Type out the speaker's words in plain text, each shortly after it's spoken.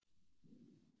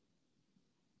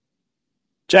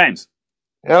James,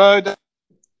 Hello,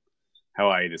 how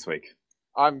are you this week?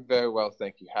 I'm very well,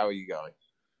 thank you. How are you going?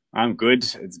 I'm good.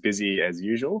 It's busy as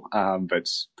usual, but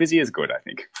busy is good, I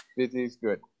think. Busy is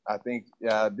good. I think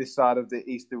this side of the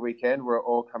Easter weekend, we're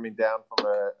all coming down from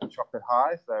a chocolate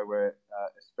high, so we're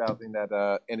espousing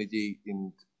that energy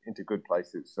into good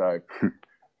places. So,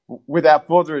 without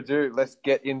further ado, let's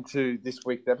get into this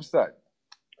week's episode.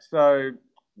 So,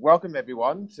 welcome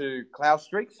everyone to Cloud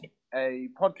Streaks, a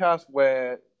podcast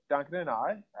where Duncan and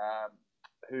I,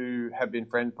 who have been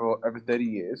friends for over 30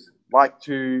 years, like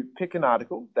to pick an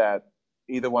article that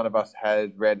either one of us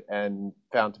has read and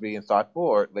found to be insightful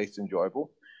or at least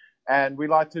enjoyable. And we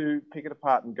like to pick it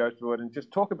apart and go through it and just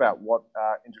talk about what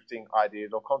interesting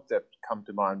ideas or concepts come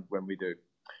to mind when we do.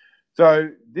 So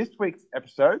this week's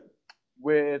episode,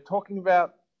 we're talking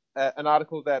about an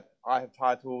article that I have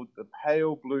titled The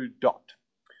Pale Blue Dot.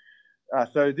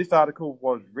 So this article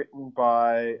was written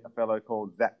by a fellow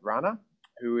called Zach Rana,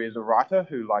 who is a writer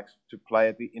who likes to play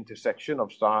at the intersection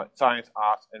of science,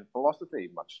 art, and philosophy,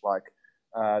 much like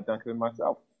Duncan and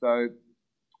myself. So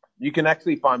you can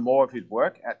actually find more of his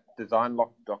work at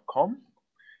designlock.com.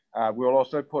 We'll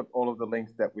also put all of the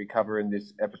links that we cover in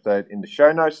this episode in the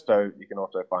show notes, so you can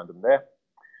also find them there.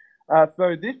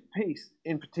 So this piece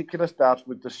in particular starts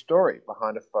with the story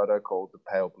behind a photo called The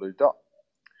Pale Blue Dot.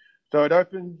 So it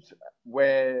opens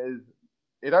with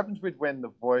when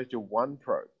the Voyager 1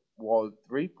 probe was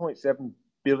 3.7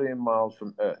 billion miles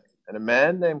from Earth, and a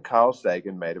man named Carl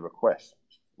Sagan made a request.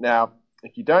 Now,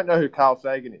 if you don't know who Carl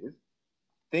Sagan is,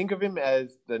 think of him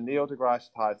as the Neil deGrasse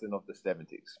Tyson of the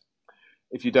 70s.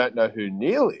 If you don't know who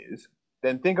Neil is,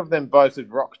 then think of them both as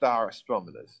rock star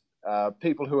astronomers,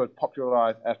 people who have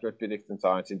popularized astrophysics and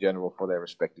science in general for their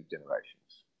respective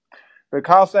generations. So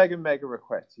Carl Sagan made a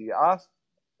request. He asked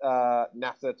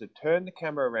NASA to turn the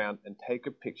camera around and take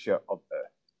a picture of Earth.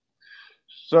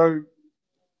 So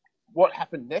what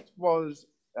happened next was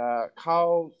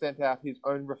Carl sent out his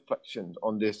own reflections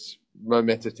on this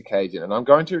momentous occasion. And I'm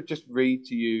going to just read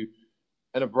to you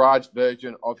an abridged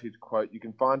version of his quote. You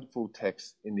can find the full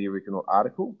text in the original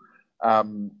article,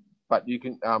 but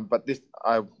this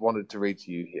I wanted to read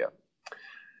to you here.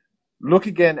 Look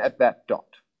again at that dot.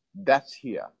 That's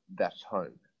here. That's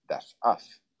home. That's us.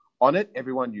 On it,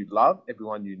 everyone you love,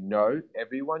 everyone you know,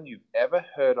 everyone you've ever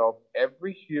heard of,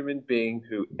 every human being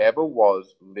who ever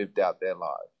was lived out their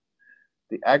lives.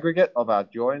 The aggregate of our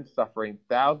joy and suffering,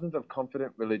 thousands of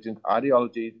confident religions,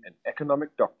 ideologies, and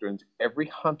economic doctrines, every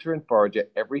hunter and forager,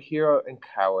 every hero and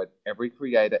coward, every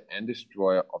creator and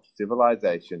destroyer of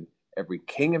civilization, every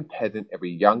king and peasant,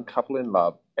 every young couple in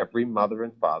love, every mother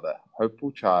and father,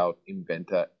 hopeful child,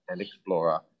 inventor and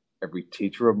explorer, every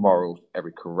teacher of morals,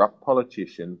 every corrupt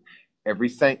politician, every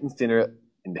saint and sinner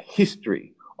in the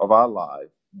history of our lives,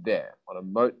 there on a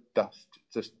mote dust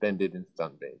suspended in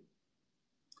sunbeam.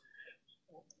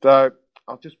 So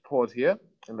I'll just pause here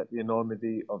and let the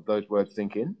enormity of those words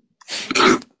sink in.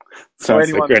 For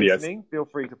anyone listening, feel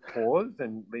free to pause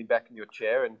and lean back in your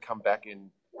chair and come back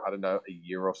in, I don't know, a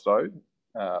year or so,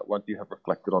 once you have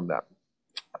reflected on that.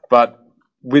 But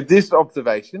with this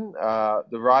observation,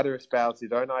 the writer espoused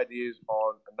his own ideas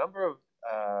on a number of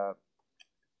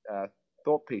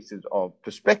thought pieces of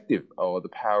perspective or the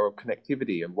power of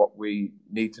connectivity and what we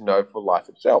need to know for life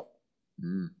itself.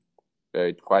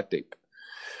 Very quite deep.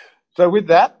 So with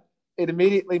that, it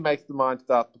immediately makes the mind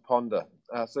start to ponder.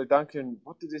 So Duncan,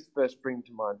 what did this first bring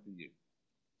to mind for you?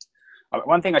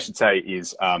 One thing I should say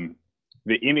is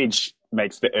the image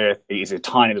makes the Earth is a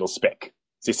tiny little speck.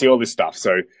 So you see all this stuff.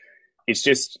 So it's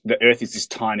just the Earth is this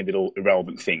tiny little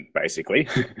irrelevant thing, basically.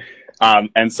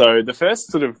 And so the first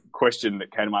sort of question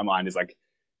that came to my mind is like,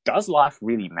 does life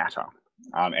really matter?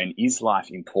 And is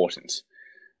life important?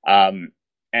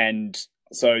 And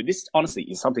so this honestly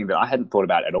is something that I hadn't thought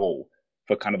about at all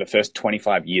for kind of the first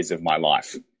 25 years of my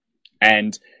life.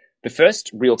 And the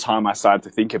first real time I started to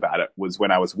think about it was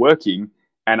when I was working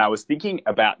and I was thinking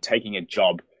about taking a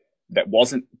job that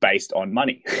wasn't based on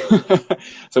money.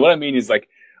 So what I mean is like,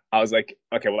 I was like,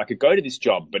 okay, well, I could go to this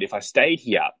job, but if I stayed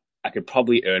here, I could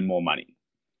probably earn more money.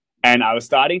 And I was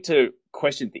starting to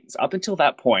question things. Up until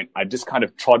that point, I just kind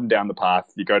of trodden down the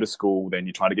path. You go to school, then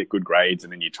you try to get good grades,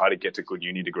 and then you try to get a good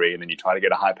uni degree, and then you try to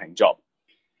get a high-paying job.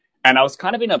 And I was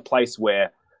kind of in a place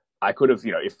where I could have,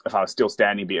 if I was still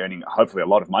standing, be earning hopefully a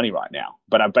lot of money right now.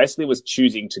 But I basically was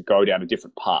choosing to go down a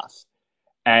different path.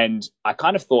 And I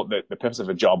kind of thought that the purpose of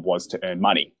a job was to earn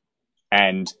money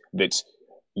and that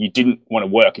you didn't want to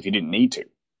work if you didn't need to.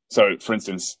 So, for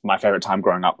instance, my favorite time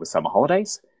growing up was summer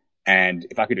holidays. And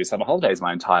if I could do summer holidays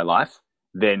my entire life,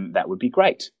 then that would be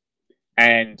great.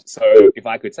 And so if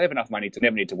I could save enough money to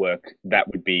never need to work, that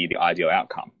would be the ideal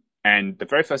outcome. And the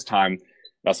very first time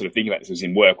I was sort of thinking about this was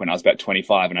in work when I was about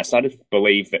 25, and I started to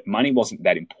believe that money wasn't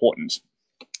that important.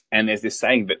 And there's this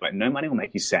saying that like no money will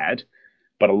make you sad,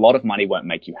 but a lot of money won't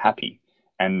make you happy.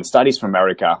 And the studies from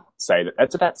America say that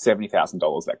that's about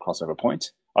 $70,000, that crossover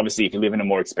point. Obviously, if you live in a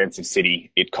more expensive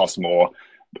city, it costs more.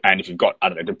 And if you've got, I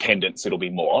don't know, dependents, it'll be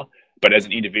more. But as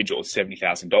an individual, it's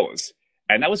 $70,000.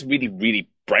 And that was really, really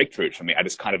breakthrough for me. I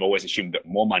just kind of always assumed that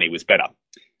more money was better.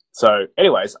 So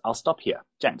anyways, I'll stop here.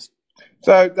 James.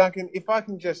 So, Duncan, if I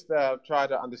can just try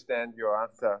to understand your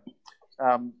answer.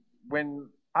 When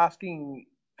asking,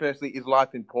 firstly, is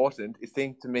life important, it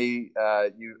seems to me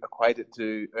you equate it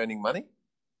to earning money.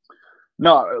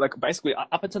 No, like basically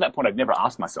up until that point, I'd never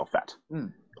asked myself that.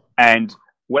 Mm. And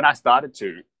when I started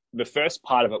to, the first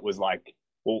part of it was like,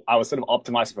 well, I was sort of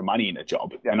optimizing for money in a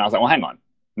job. Yeah. And I was like, well, hang on,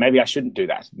 maybe I shouldn't do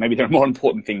that. Maybe there are more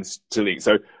important things to do.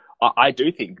 So I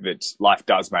do think that life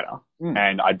does matter. Mm.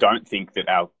 And I don't think that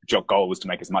our job goal was to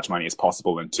make as much money as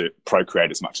possible and to procreate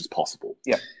as much as possible.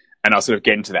 Yeah. And I'll sort of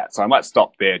get into that. So I might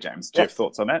stop there, James. Do you have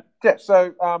thoughts on that? Yeah.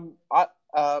 So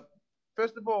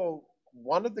first of all,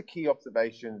 one of the key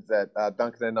observations that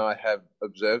Duncan and I have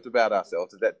observed about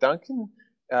ourselves is that Duncan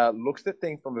looks at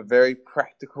things from a very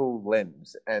practical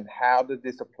lens, and how does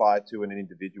this apply to an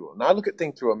individual? And I look at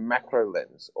things through a macro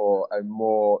lens or a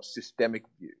more systemic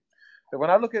view. So when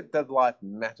I look at does life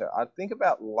matter, I think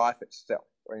about life itself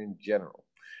or in general.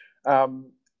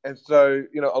 And so,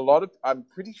 I'm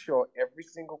pretty sure every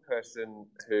single person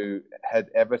who has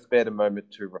ever spared a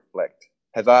moment to reflect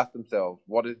has asked themselves,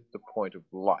 what is the point of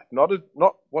life? Not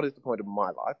what is the point of my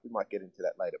life? We might get into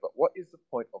that later, but what is the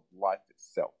point of life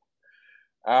itself?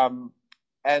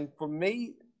 And for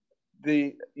me,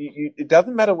 it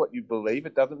doesn't matter what you believe.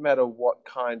 It doesn't matter what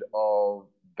kind of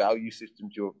value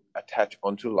systems you attach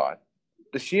onto life.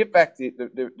 The sheer fact is,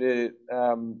 the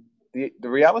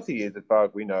reality is, as far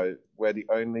as we know, we're the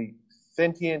only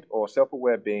sentient or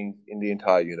self-aware beings in the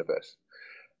entire universe.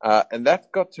 And that's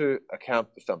got to account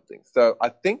for something. So I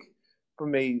think, for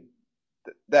me,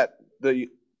 that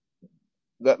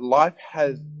life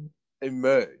has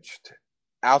emerged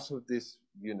out of this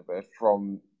universe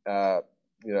from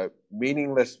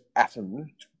meaningless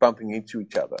atoms bumping into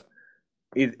each other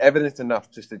is evidence enough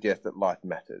to suggest that life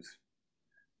matters.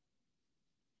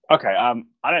 Okay,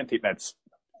 I don't think that's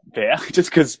fair. Just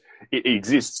because it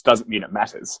exists doesn't mean it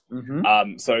matters.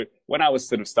 Mm-hmm. So when I was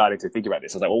sort of starting to think about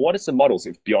this, I was like, well, what is the models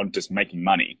if beyond just making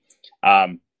money?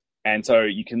 And so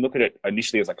you can look at it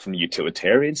initially as like from a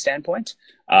utilitarian standpoint.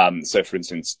 So for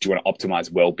instance, do you want to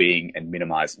optimize well-being and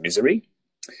minimize misery?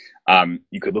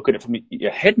 You could look at it from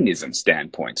a hedonism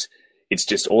standpoint. It's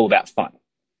just all about fun.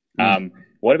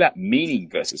 What about meaning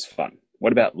versus fun?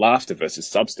 What about laughter versus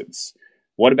substance?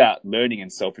 What about learning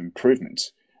and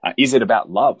self-improvement? Is it about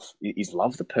love? Is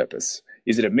love the purpose?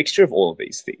 Is it a mixture of all of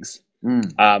these things?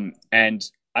 And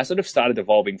I sort of started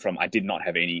evolving from, I did not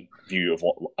have any view of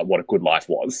what a good life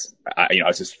was. I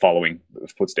was just following the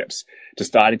footsteps to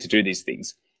starting to do these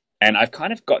things. And I've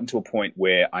kind of gotten to a point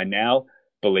where I now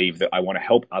believe that I want to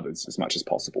help others as much as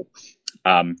possible.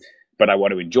 But I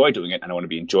want to enjoy doing it, and I want to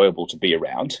be enjoyable to be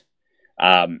around.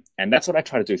 And that's what I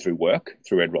try to do through work,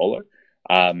 through Ed Roller.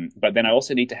 But then I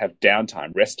also need to have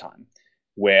downtime, rest time,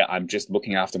 where I'm just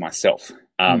looking after myself.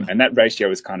 And that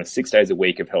ratio is kind of 6 days a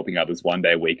week of helping others, 1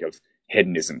 day a week of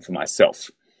hedonism for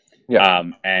myself. Yeah.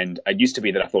 And it used to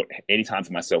be that I thought any time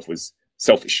for myself was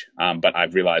selfish. But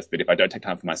I've realized that if I don't take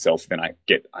time for myself, then I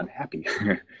get unhappy.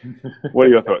 What are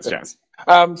your thoughts, James?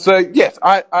 So yes,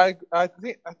 I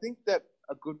think that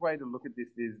a good way to look at this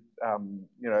is,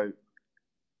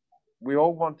 we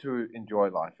all want to enjoy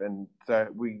life, and so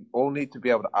we all need to be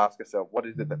able to ask ourselves, what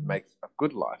is it that makes a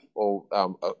good life, or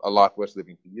a life worth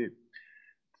living for you?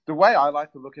 The way I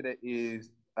like to look at it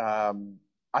is,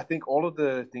 I think all of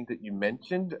the things that you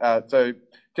mentioned, so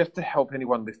just to help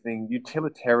anyone listening,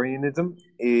 utilitarianism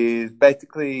is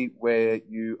basically where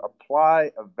you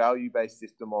apply a value-based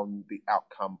system on the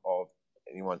outcome of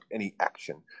any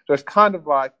action. So it's kind of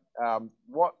like,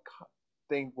 what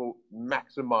things will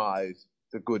maximize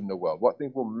the good in the world? What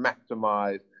things will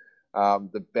maximize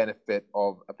the benefit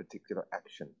of a particular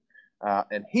action?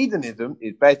 And hedonism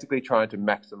is basically trying to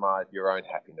maximize your own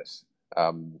happiness.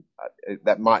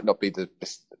 That might not be the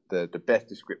best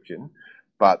description,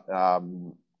 but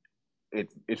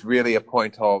it's really a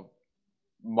point of,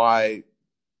 my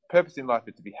purpose in life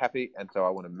is to be happy, and so I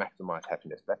want to maximize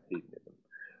happiness. That's hedonism.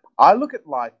 I look at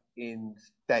life in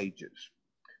stages,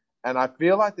 and I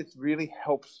feel like this really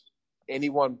helps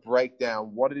anyone break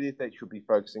down what it is they should be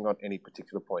focusing on any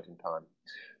particular point in time.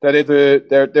 So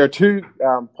there are two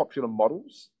popular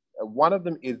models. One of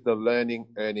them is the learning,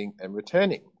 earning, and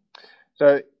returning.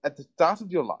 So at the start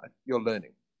of your life, you're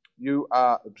learning. You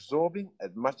are absorbing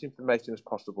as much information as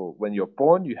possible. When you're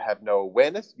born, you have no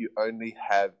awareness. You only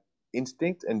have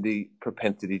instinct and the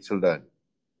propensity to learn.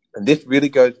 And this really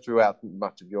goes throughout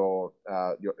much of your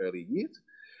early years.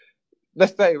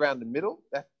 Let's say around the middle,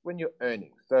 that's when you're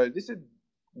earning. So this is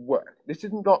work. This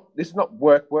is not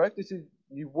work. This is,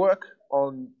 you work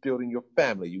on building your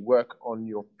family. You work on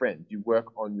your friends. You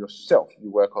work on yourself.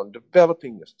 You work on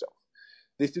developing yourself.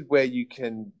 This is where you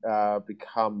can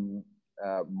become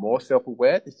more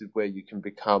self-aware. This is where you can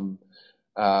become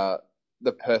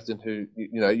the person who,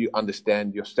 you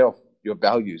understand yourself, your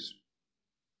values,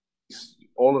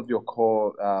 all of your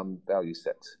core value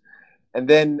sets. And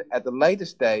then at the later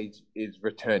stage is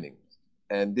returning.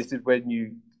 And this is when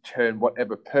you turn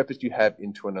whatever purpose you have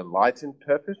into an enlightened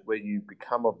purpose, where you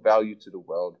become of value to the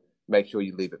world. Make sure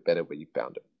you leave it better where you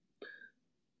found it.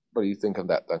 What do you think of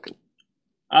that, Duncan?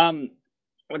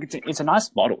 Look, it's a nice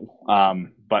model,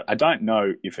 but I don't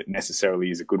know if it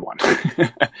necessarily is a good one.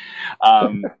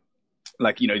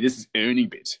 This is earning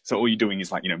bit. So all you're doing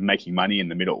is making money in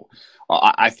the middle.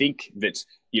 I think that,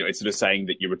 it's sort of saying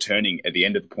that you're returning at the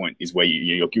end of the point is where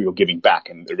you're giving back,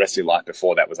 and the rest of your life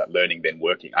before that was like learning, then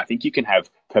working. I think you can have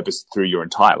purpose through your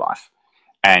entire life,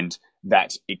 and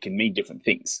that it can mean different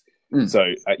things.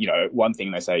 So, one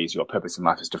thing they say is your purpose in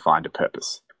life is to find a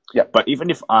purpose. Yeah. But even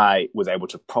if I was able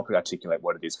to properly articulate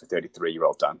what it is for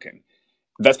 33-year-old Duncan,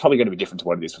 that's probably going to be different to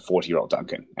what it is for 40-year-old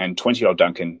Duncan. And 20-year-old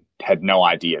Duncan had no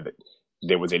idea that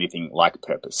there was anything like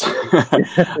purpose. So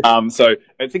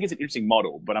I think it's an interesting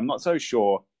model, but I'm not so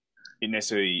sure it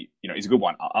necessarily, is a good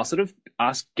one. I'll sort of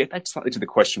get back slightly to the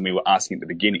question we were asking at the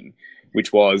beginning,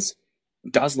 which was,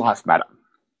 does life matter?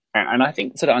 And I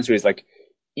think the sort of answer is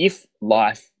if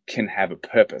life can have a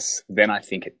purpose, then I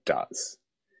think it does.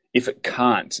 If it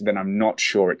can't, then I'm not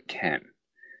sure it can.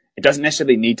 It doesn't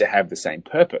necessarily need to have the same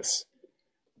purpose,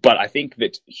 but I think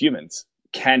that humans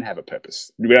can have a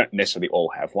purpose. We don't necessarily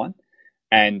all have one,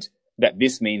 and that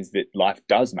this means that life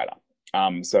does matter.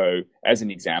 So as an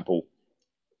example,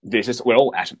 we're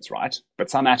all atoms, right? But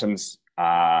some atoms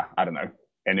are,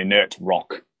 an inert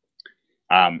rock,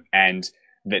 and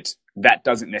that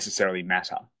doesn't necessarily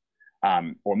matter.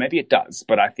 Or maybe it does,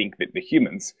 but I think that the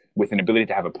humans with an ability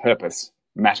to have a purpose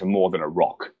matter more than a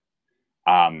rock.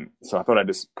 So I thought I'd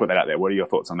just put that out there. What are your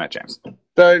thoughts on that, James?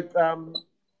 So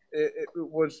it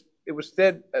was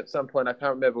said at some point, I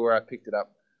can't remember where I picked it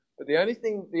up, but the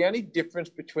only difference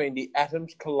between the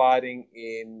atoms colliding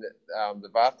in the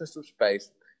vastness of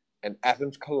space and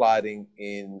atoms colliding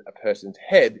in a person's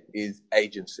head is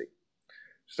agency.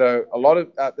 So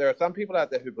there are some people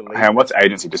out there who believe. And what's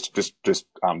agency? Just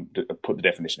put the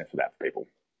definition for that for people.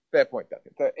 Fair point,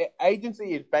 Duncan. So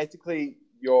agency is basically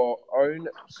your own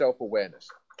self-awareness,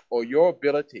 or your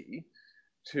ability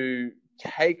to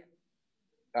take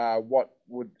what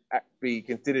would be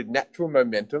considered natural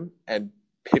momentum and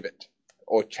pivot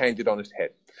or change it on its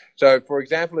head. So, for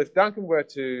example, if Duncan were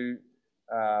to,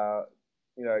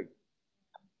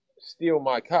 steal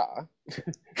my car,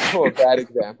 for a bad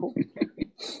example,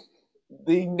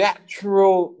 the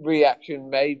natural reaction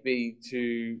may be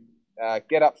to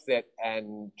get upset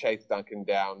and chase Duncan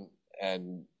down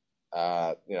and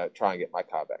try and get my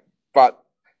car back. But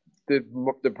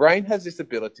the brain has this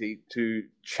ability to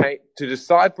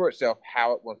decide for itself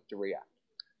how it wants to react.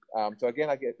 So again,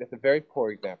 I guess that's a very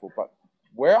poor example, but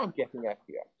where I'm getting at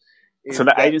here is so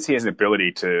the agency has an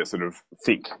ability to sort of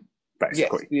think,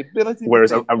 basically. Yes, the ability.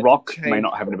 Whereas a rock may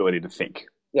not have an ability to think.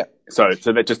 Yeah. So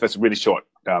that's really short.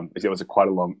 It was quite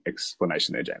a long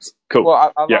explanation there, James. Cool.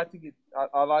 Well,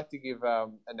 I like to give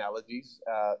analogies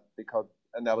because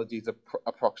analogies are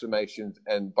approximations,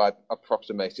 and by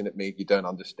approximation it means you don't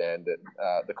understand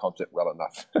the concept well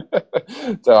enough.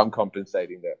 So I'm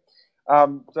compensating there.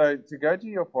 So to go to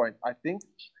your point, I think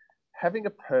having a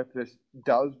purpose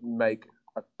does make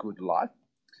a good life.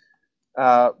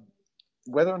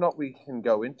 Whether or not we can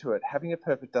go into it, having a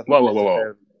purpose doesn't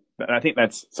necessarily. And I think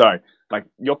that's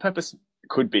your purpose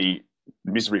could be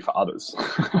misery for others,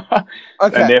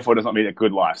 Okay. and therefore does not mean a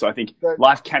good life. So I think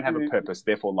life can have a purpose,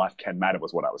 therefore life can matter,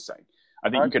 was what I was saying. I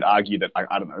think you could argue that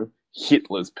I don't know,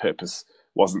 Hitler's purpose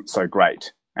wasn't so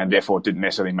great, and therefore didn't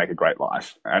necessarily make a great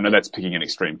life. I know that's picking an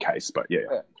extreme case, but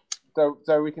yeah.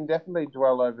 So we can definitely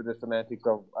dwell over the semantics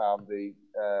of the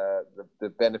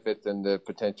benefits and the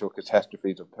potential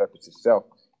catastrophes of purpose itself.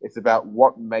 It's about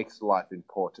what makes life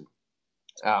important.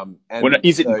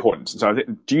 Is it important? So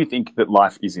do you think that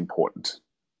life is important?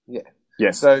 Yeah.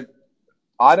 Yes. So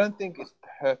I don't think it's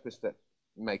purpose that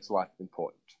makes life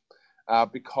important,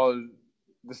 because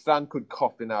the sun could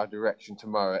cough in our direction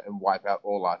tomorrow and wipe out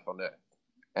all life on Earth.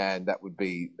 And that would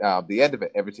be the end of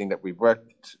it. Everything that we've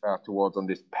worked towards on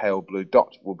this pale blue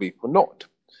dot will be for naught.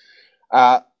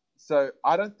 So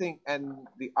I don't think, and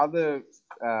the other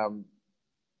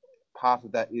part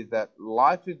of that is that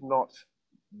life is not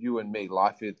you and me.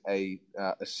 Life is a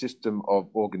system of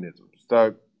organisms.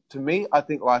 So to me, I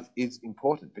think life is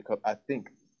important because I think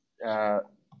the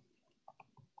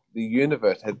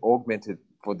universe has augmented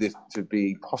for this to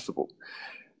be possible.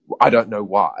 I don't know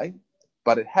why,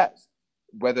 but it has.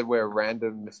 Whether we're a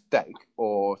random mistake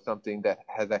or something that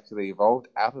has actually evolved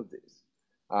out of this,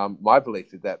 my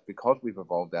belief is that because we've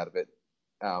evolved out of it,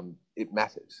 it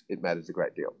matters. It matters a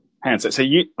great deal. And so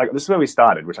you, like, this is where we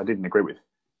started, which I didn't agree with.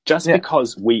 Just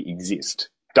because we exist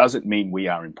doesn't mean we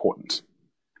are important.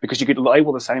 Because you could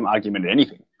label the same argument at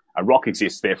anything. A rock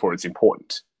exists, therefore it's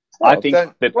important. Well, I think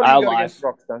that what our have you got lives, against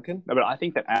rocks, Duncan? no, but I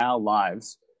think that our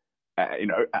lives,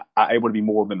 are able to be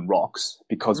more than rocks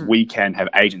because we can have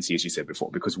agency, as you said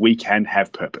before, because we can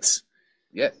have purpose.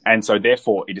 Yes. And so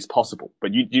therefore it is possible.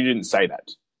 But you didn't say that.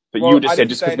 But Well, you just I said didn't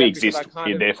just say because we that because exist, I kind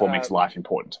it of, therefore makes life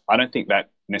important. I don't think that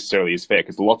necessarily is fair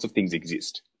because lots of things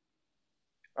exist.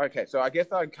 Okay, so I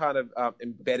guess I kind of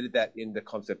embedded that in the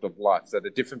concept of life. So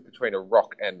the difference between a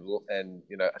rock and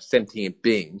a sentient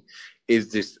being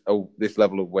is this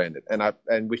level of awareness,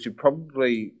 and we should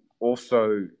probably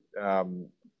also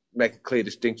make a clear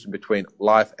distinction between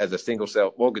life as a single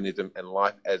cell organism and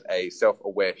life as a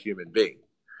self-aware human being.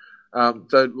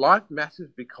 So life matters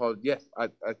because yes, I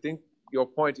think your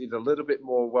point is a little bit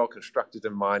more well constructed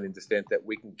than mine in the sense that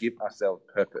we can give ourselves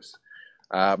purpose.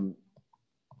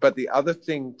 But the other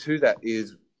thing to that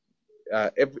is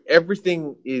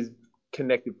everything is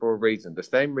connected for a reason. The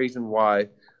same reason why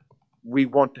we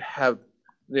want to have,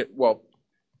 well,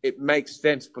 it makes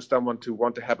sense for someone to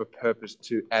want to have a purpose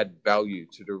to add value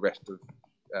to the rest of,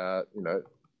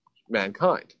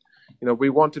 mankind. We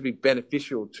want to be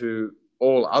beneficial to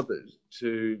all others,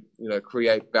 to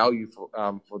create value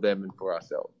for them and for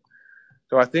ourselves.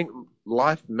 So I think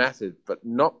life matters, but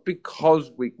not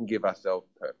because we can give ourselves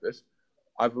purpose.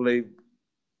 I believe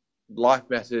life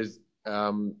matters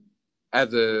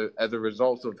as a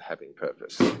result of having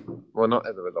purpose. Well, not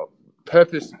as a result.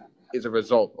 Purpose is a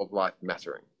result of life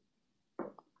mattering.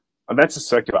 That's a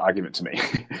circular argument to me.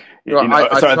 So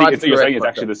I think you're saying it's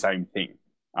actually the same thing.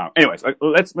 Anyways,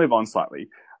 let's move on slightly.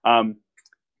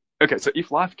 Okay, so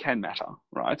if life can matter,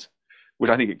 right,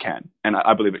 which I think it can, and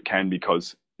I believe it can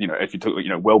because, if you talk,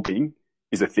 well-being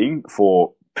is a thing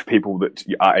for people that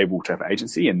are able to have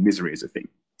agency, and misery is a thing.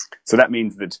 So that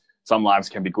means that some lives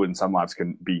can be good and some lives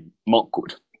can be not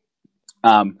good.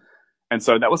 And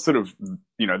so that was sort of,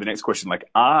 the next question, like,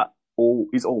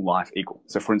 is all life equal?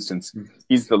 So for instance,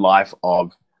 is the life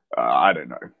of, I don't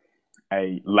know,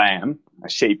 a lamb, a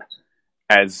sheep,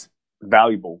 as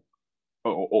valuable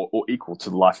or equal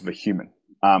to the life of a human?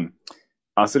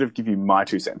 I'll sort of give you my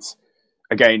 2 cents.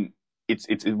 Again,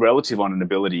 it's relative on an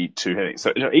ability to,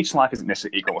 so each life isn't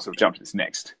necessarily equal. We'll sort of jump to this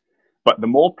next. But the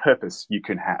more purpose you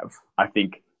can have, I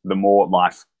think the more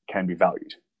life can be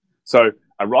valued. So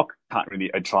a rock can't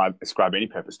really ascribe any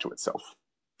purpose to itself.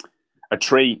 A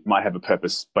tree might have a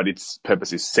purpose, but its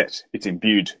purpose is set. It's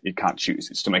imbued. It can't choose.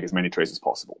 It's to make as many trees as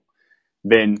possible.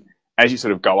 Then as you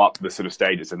sort of go up the sort of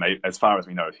stages, and as far as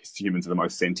we know, humans are the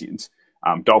most sentient.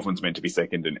 Dolphins meant to be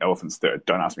second and elephants third.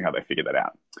 Don't ask me how they figured that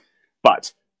out.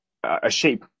 But a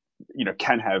sheep,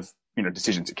 can have,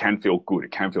 decisions. It can feel good.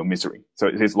 It can feel misery. So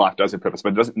his life does have purpose,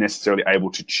 but it doesn't necessarily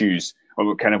able to choose,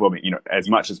 or can have, as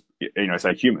much as,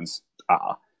 say humans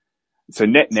are. So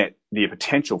net, the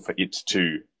potential for it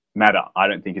to matter, I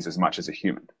don't think is as much as a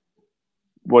human.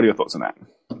 What are your thoughts on that?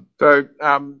 So,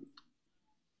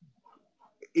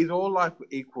 is all life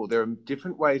equal? There are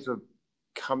different ways of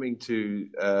coming to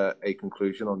a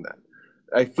conclusion on that.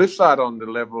 A flip side on the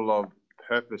level of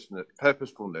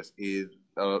purposefulness is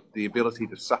the ability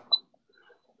to suffer.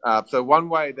 So one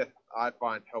way that I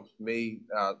find helps me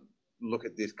look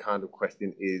at this kind of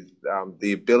question is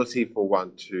the ability for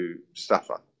one to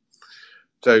suffer.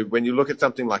 So when you look at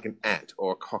something like an ant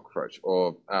or a cockroach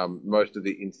or most of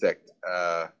the insect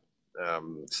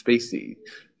species,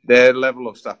 their level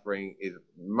of suffering is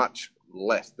much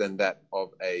less than that of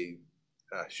a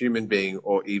human being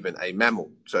or even a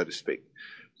mammal, so to speak.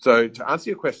 So to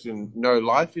answer your question, no,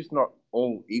 life is not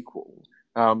all equal.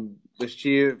 The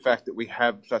sheer fact that we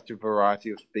have such a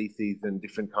variety of species and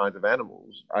different kinds of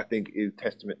animals, I think, is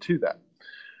testament to that.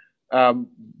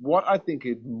 What I think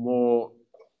is more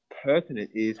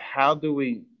pertinent is how do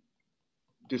we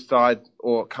decide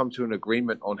or come to an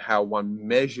agreement on how one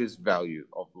measures value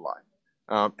of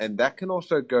life. And that can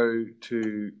also go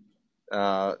to,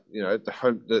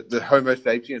 the Homo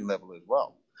sapien level as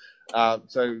well.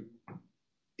 So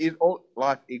is all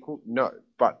life equal? No.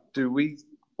 But do we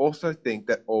also think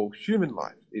that all human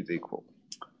life is equal?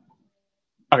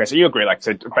 Okay, so you agree,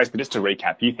 so basically just to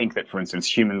recap, you think that, for instance,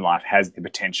 human life has the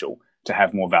potential to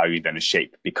have more value than a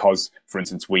sheep because, for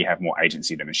instance, we have more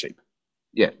agency than a sheep?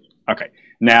 Yeah. Okay.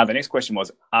 Now, the next question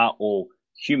was, are all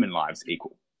human lives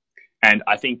equal? And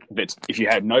I think that if you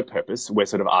had no purpose, we're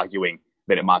sort of arguing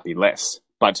that it might be less.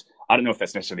 But I don't know if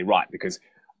that's necessarily right, because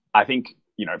I think,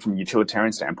 from a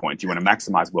utilitarian standpoint, you want to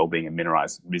maximize well-being and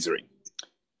minimize misery.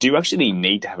 Do you actually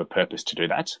need to have a purpose to do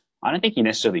that? I don't think you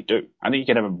necessarily do. I think you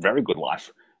can have a very good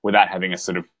life without having a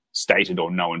sort of stated or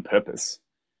known purpose.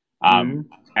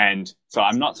 And so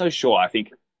I'm not so sure. I think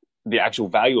the actual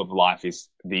value of life is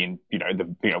the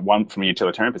one from a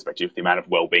utilitarian perspective, the amount of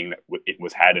well-being that it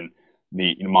was had, and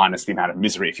the minus the amount of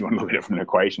misery, if you want to look at it from an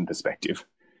equation perspective.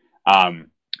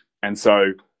 And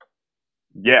so,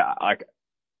 yeah,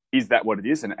 is that what it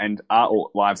is? And are all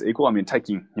lives equal? I mean,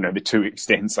 taking, the two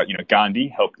extents, Gandhi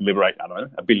helped liberate, 1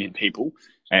 billion people,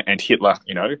 and Hitler,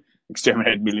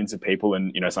 exterminated millions of people.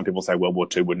 And, some people say World War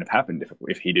II wouldn't have happened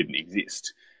if he didn't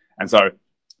exist. And so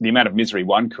the amount of misery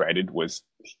one created was,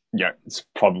 it's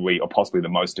probably or possibly the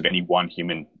most of any one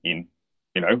human in,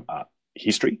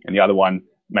 history. And the other one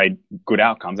made good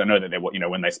outcomes. I know that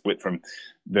when they split from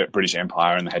the British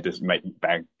Empire and they had to make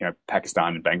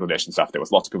Pakistan and Bangladesh and stuff, there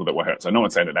was lots of people that were hurt. So no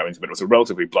one's saying that was, but it was a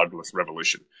relatively bloodless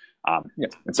revolution.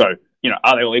 And so,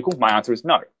 are they all equal? My answer is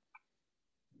no.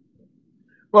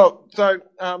 Well, so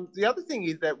the other thing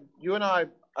is that you and I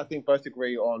think, both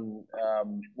agree on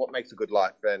what makes a good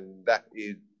life, and that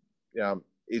is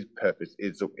purpose,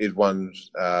 is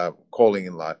one's calling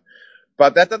in life.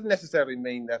 But that doesn't necessarily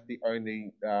mean that's the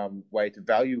only way to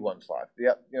value one's life.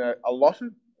 A lot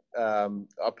of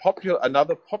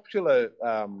another popular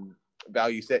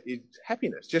value set is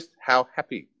happiness. Just how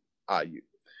happy are you?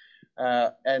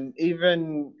 And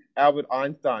even Albert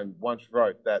Einstein once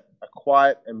wrote that a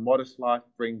quiet and modest life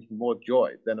brings more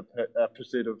joy than a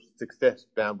pursuit of success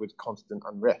bound with constant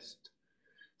unrest.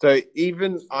 So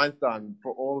even Einstein,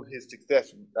 for all his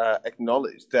success,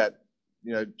 acknowledged that,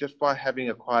 just by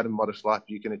having a quiet and modest life,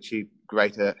 you can achieve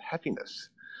greater happiness.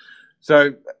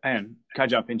 So, and can I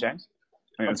jump in, James?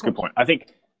 I think that's a good point. I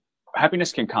think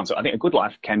happiness can come. So I think a good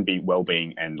life can be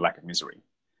well-being and lack of misery.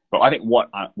 But I think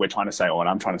what we're trying to say, or what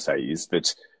I'm trying to say, is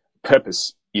that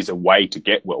purpose is a way to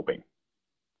get well-being,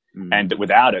 and that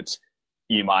without it,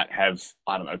 you might have,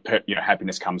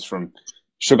 happiness comes from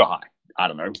sugar high.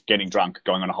 Getting drunk,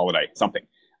 going on a holiday, something.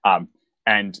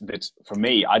 And that for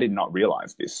me, I did not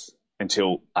realize this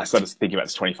until I started thinking about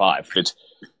this 25, that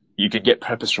you could get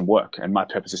purpose from work, and my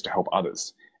purpose is to help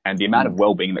others. And the amount of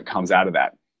well-being that comes out of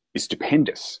that is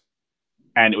stupendous.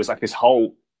 And it was like this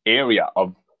whole area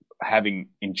of having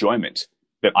enjoyment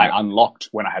that I unlocked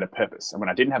when I had a purpose. And when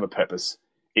I didn't have a purpose,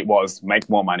 it was make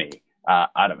more money,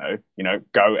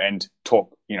 go and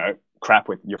talk, crap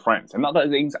with your friends. And not that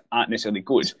things aren't necessarily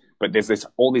good, but there's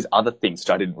all these other things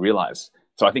that I didn't realize.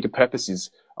 So I think a purpose is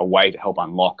a way to help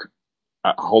unlock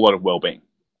a whole lot of well-being.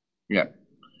 Yeah.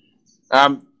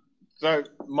 So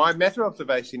my meta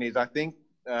observation is, I think,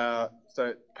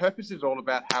 so purpose is all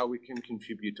about how we can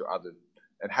contribute to others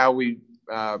and how we,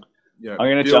 I'm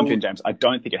going to jump in, James. I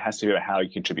don't think it has to be about how you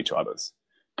contribute to others.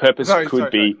 Purpose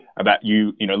could be about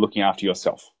you, looking after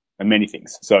yourself and many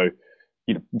things. So,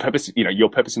 purpose, your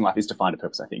purpose in life is to find a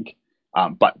purpose, I think.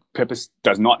 But purpose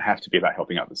does not have to be about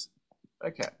helping others.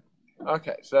 Okay.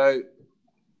 So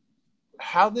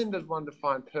how then does one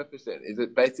define purpose then? Is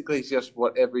it basically just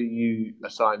whatever you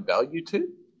assign value to?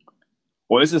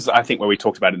 Well, this is, I think, where we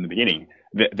talked about it in the beginning.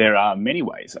 There are many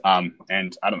ways.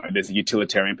 And I don't know, there's a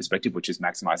utilitarian perspective, which is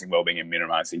maximizing well-being and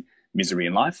minimizing misery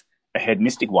in life. A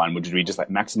hedonistic one would be just like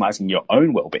maximizing your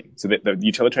own well-being. So the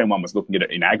utilitarian one was looking at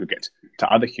it in aggregate to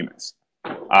other humans.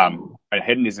 A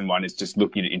hedonism one is just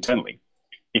looking at it internally.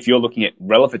 If you're looking at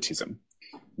relativism,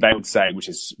 they would say, which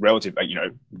is relative,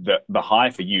 the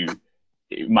high for you,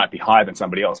 it might be higher than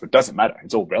somebody else, but it doesn't matter.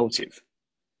 It's all relative.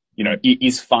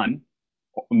 Is fun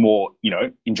more,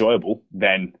 enjoyable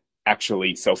than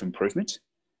actually self-improvement?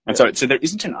 And so there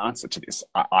isn't an answer to this,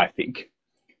 I think.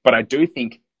 But I do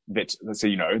think that,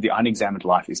 the unexamined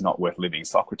life is not worth living,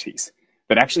 Socrates.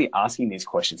 But actually asking these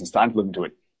questions and starting to look into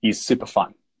it is super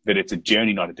fun, that it's a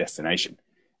journey, not a destination.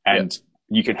 And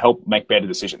you can help make better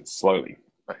decisions slowly.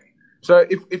 So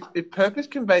if purpose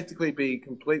can basically be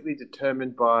completely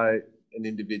determined by an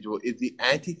individual, is the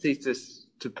antithesis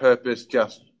to purpose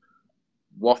just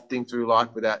wafting through life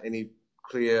without any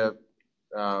clear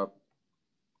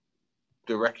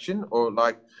direction? Or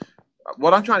like,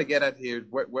 what I'm trying to get at here is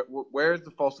where is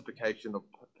the falsification of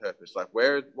purpose? Like,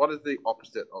 what is the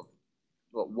opposite of,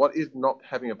 well, what is not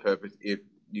having a purpose if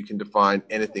you can define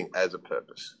anything as a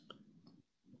purpose?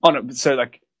 Oh no, so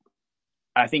like,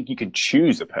 I think you can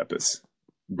choose a purpose,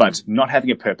 but not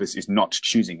having a purpose is not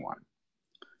choosing one.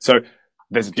 So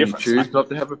there's a difference. Can you choose not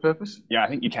to have a purpose? Yeah, I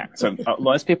think you can. So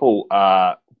most people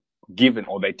are given,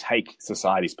 or they take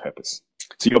society's purpose.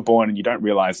 So you're born and you don't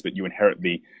realize that you inherit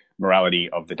the morality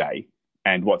of the day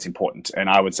and what's important. And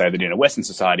I would say that in a Western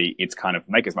society, it's kind of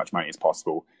make as much money as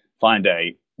possible, find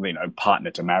a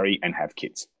partner to marry and have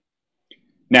kids.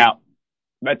 Now,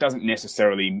 that doesn't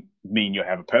necessarily mean you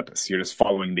have a purpose. You're just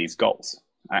following these goals.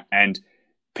 And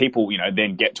people,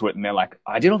 then get to it and they're like,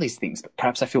 I did all these things, but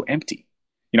perhaps I feel empty.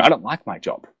 I don't like my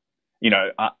job.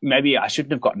 Maybe I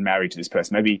shouldn't have gotten married to this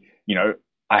person. Maybe,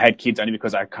 I had kids only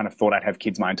because I kind of thought I'd have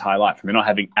kids my entire life and they're not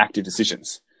having active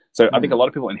decisions. So I think a lot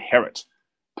of people inherit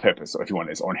purpose, or if you want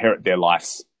this, or inherit their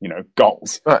life's,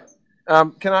 goals. Right.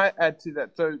 Can I add to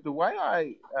that? So the way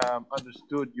I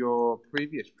understood your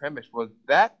previous premise was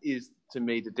that is, to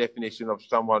me, the definition of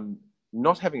someone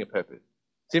not having a purpose,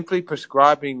 simply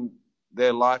prescribing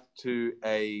their life to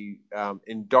a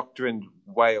indoctrined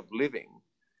way of living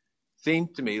seems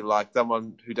to me like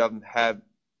someone who doesn't have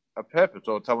a purpose,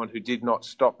 or someone who did not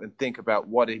stop and think about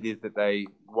what it is that they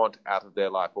want out of their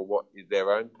life, or what is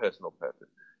their own personal purpose.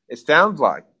 It sounds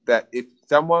like that if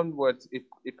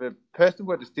a person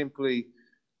were to simply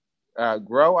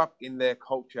grow up in their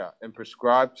culture and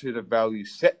prescribe to the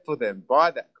values set for them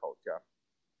by that culture,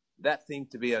 that seems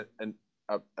to be an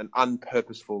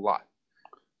unpurposeful life.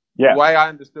 Yeah. The way I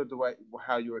understood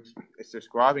how you were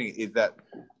describing it is that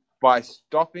by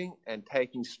stopping and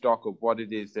taking stock of what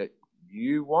it is that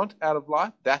you want out of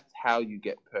life, that's how you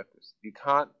get purpose. You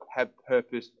can't have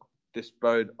purpose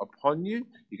bestowed upon you.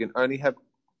 You can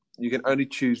only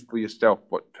choose for yourself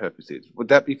what purpose is. Would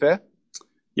that be fair?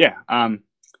 Yeah.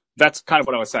 That's kind of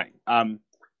what I was saying.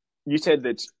 You said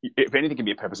that if anything can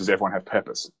be a purpose, does everyone have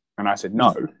purpose? And I said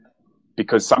no,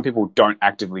 because some people don't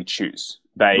actively choose.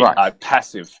 They are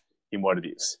passive in what it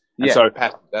is. And yeah, so,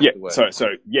 passive, that's the word. So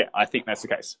I think that's the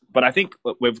case. But I think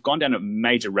we've gone down a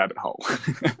major rabbit hole.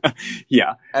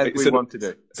 Yeah. As we want to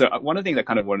do. So one of the things I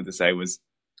kind of wanted to say was,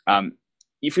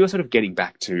 if you're sort of getting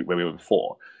back to where we were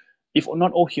before, if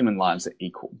not all human lives are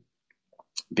equal,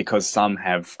 because some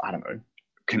have,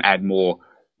 can add more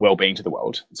well-being to the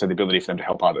world, so the ability for them to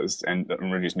help others and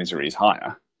reduce misery is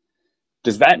higher.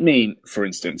 Does that mean, for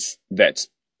instance, that,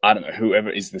 whoever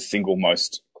is the single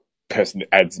most person that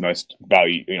adds most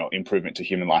value, improvement to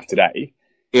human life today,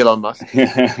 Elon Musk,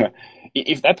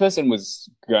 if that person was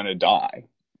going to die,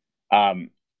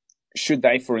 should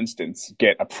they, for instance,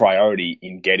 get a priority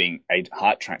in getting a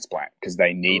heart transplant because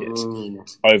they need it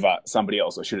over somebody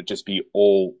else, or should it just be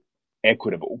all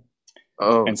equitable?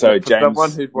 And so, James,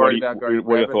 what are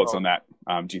your thoughts on that?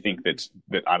 Do you think that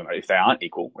if they aren't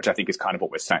equal, which I think is kind of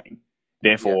what we're saying,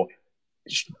 therefore,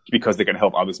 because they're going to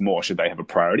help others more, should they have a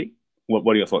priority? What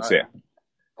are your thoughts there?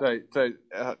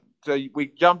 So we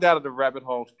jumped out of the rabbit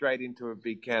hole straight into a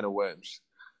big can of worms.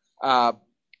 So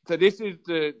this is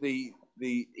the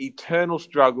eternal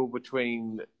struggle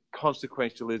between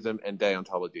consequentialism and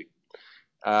deontology.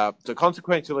 So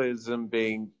consequentialism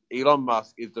being Elon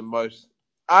Musk is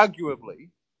arguably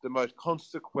the most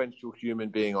consequential human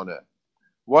being on Earth.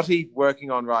 What he's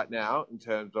working on right now in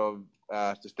terms of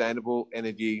sustainable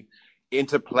energy,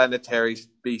 interplanetary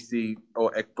species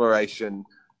or exploration,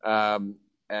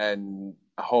 and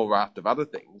a whole raft of other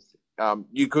things,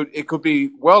 it could be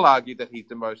well argued that he's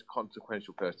the most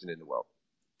consequential person in the world.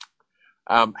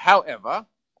 However,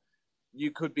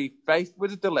 you could be faced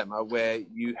with a dilemma where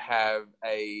you have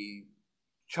a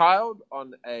child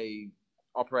on a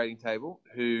operating table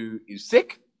who is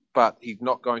sick, but he's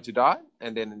not going to die.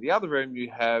 And then in the other room, you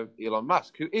have Elon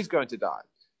Musk, who is going to die.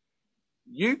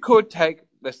 You could take,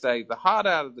 let's say, the heart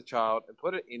out of the child and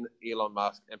put it in Elon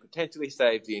Musk and potentially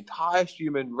save the entire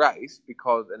human race,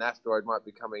 because an asteroid might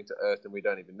be coming to Earth and we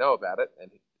don't even know about it.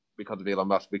 And because of Elon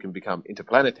Musk, we can become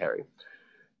interplanetary.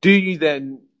 Do you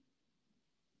then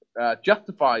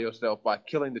justify yourself by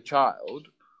killing the child,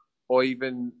 or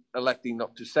even electing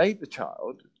not to save the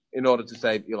child in order to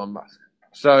save Elon Musk?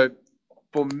 So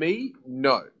for me,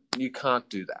 no, you can't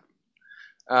do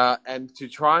that. And to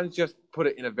try and just put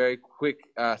it in a very quick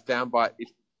soundbite,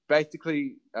 it's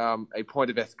basically a point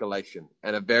of escalation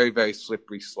and a very, very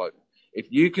slippery slope. If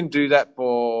you can do that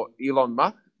for Elon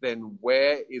Musk, then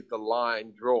where is the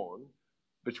line drawn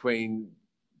between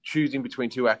choosing between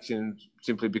two actions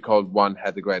simply because one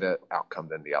had the greater outcome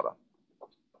than the other.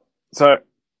 So,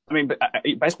 I mean, but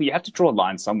basically, you have to draw a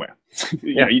line somewhere.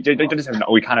 You know, you don't just have,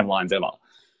 we can't have lines ever.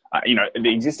 You know,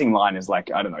 the existing line is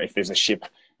like, I don't know, if there's a ship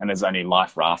and there's only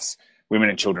life rafts, women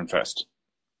and children first.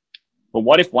 But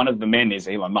what if one of the men is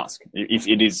Elon Musk? If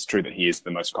it is true that he is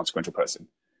the most consequential person,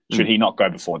 should he not go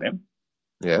before them?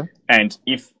 Yeah. And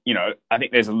if, you know, I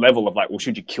think there's a level of like, well,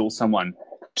 should you kill someone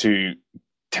to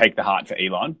take the heart for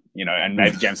Elon? You know, and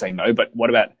maybe Jam's saying no, but what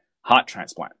about heart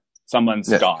transplant? Someone's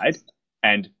died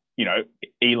and, you know,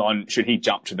 Elon, should he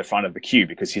jump to the front of the queue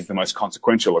because he's the most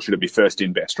consequential, or should it be first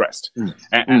in, best dressed?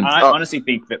 And I honestly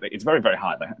think that it's very, very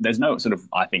hard. There's no sort of,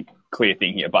 I think, clear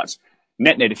thing here, but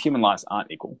net, if human lives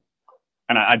aren't equal,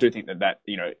 and I do think that,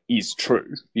 you know, is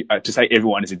true, to say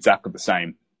everyone is exactly the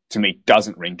same, to me,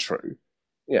 doesn't ring true.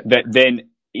 Yeah. That then,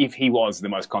 if he was the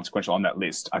most consequential on that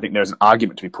list, I think there's an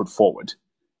argument to be put forward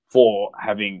for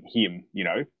having him, you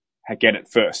know, get it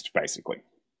first, basically.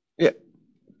 Yeah.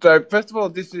 So, first of all,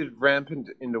 this is rampant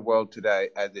in the world today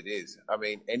as it is. I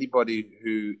mean, anybody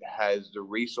who has the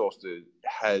resources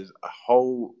has a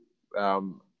whole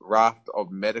raft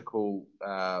of medical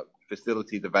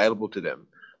facilities available to them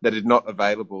that is not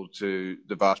available to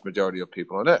the vast majority of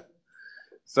people on Earth.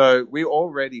 So we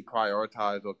already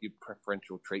prioritize or give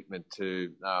preferential treatment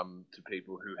to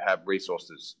people who have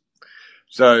resources.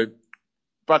 So,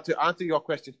 but to answer your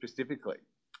question specifically,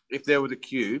 if there was a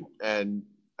queue and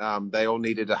they all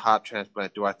needed a heart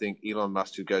transplant, do I think Elon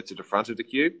Musk should go to the front of the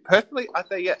queue? Personally, I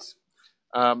say yes.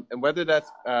 And whether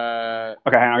that's...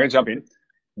 Okay, I'm going to jump in.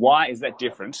 Why is that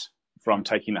different from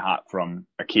taking the heart from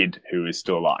a kid who is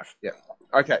still alive? Yeah.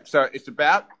 Okay, so it's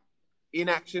about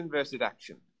inaction versus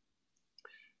action.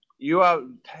 You are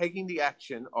taking the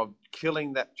action of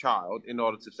killing that child in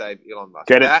order to save Elon Musk.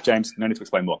 Get it, James? No need to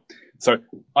explain more. So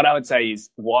what I would say is,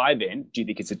 why then do you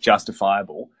think it's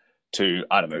justifiable to,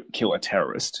 I don't know, kill a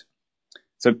terrorist?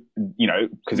 So, you know,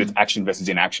 because it's action versus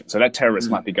inaction. So that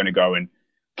terrorist might be going to go and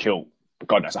kill,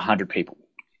 God knows, 100 people.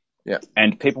 Yeah.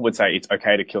 And people would say it's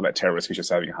okay to kill that terrorist because you're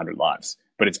saving 100 lives.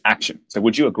 But it's action. So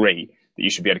would you agree that you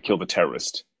should be able to kill the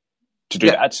terrorist to do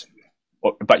that?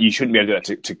 But you shouldn't be able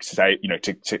to do that to save, you know,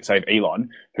 to save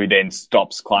Elon, who then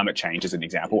stops climate change as an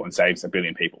example and saves 1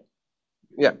 billion people.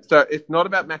 Yeah, so it's not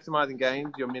about maximizing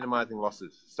gains, you're minimizing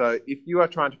losses. So if you are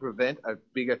trying to prevent a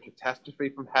bigger catastrophe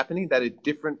from happening, that is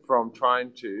different from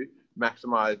trying to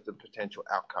maximize the potential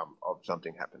outcome of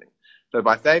something happening. So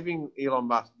by saving Elon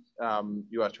Musk,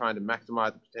 you are trying to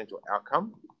maximize the potential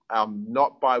outcome,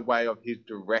 not by way of his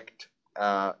direct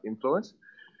influence.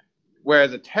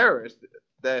 Whereas a terrorist,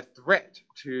 their threat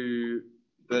to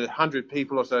the 100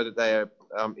 people or so that they are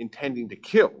intending to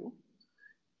kill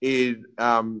is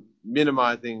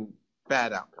minimizing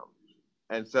bad outcomes.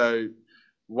 And so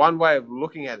one way of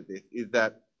looking at this is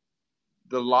that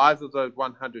the lives of those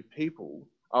 100 people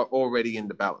are already in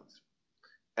the balance.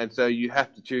 And so you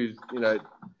have to choose, you know,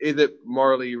 is it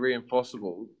morally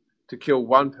reinforceable to kill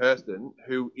one person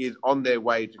who is on their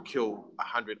way to kill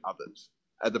 100 others,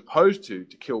 as opposed to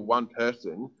kill one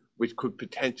person which could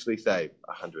potentially save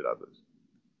 100 others.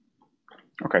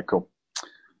 Okay, cool.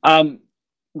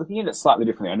 Looking at it slightly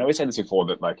differently, I know we said this before,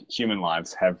 that like human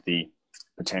lives have the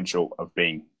potential of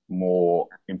being more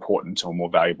important or more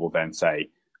valuable than, say,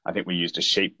 I think we used a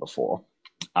sheep before,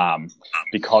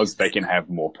 because they can have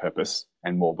more purpose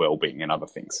and more well-being and other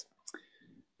things.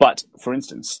 But for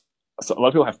instance, so a lot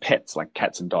of people have pets, like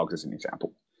cats and dogs as an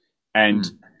example. And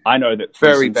I know that for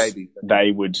Furry instance, babies.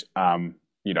 they would,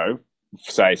 you know,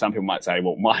 say, some people might say,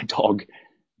 well, my dog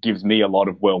gives me a lot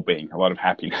of well-being, a lot of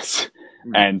happiness.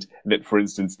 And that, for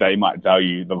instance, they might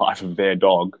value the life of their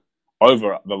dog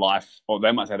over the life, or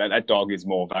they might say that that dog is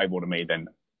more valuable to me than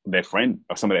their friend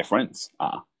or some of their friends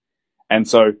are. And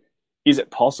so is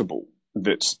it possible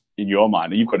that in your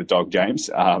mind, you've got a dog, James,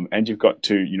 and you've got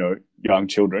 2, you know, young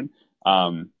children.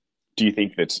 Do you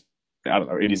think that, I don't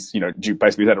know, it is, you know,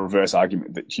 basically is that a reverse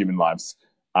argument that human lives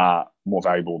are more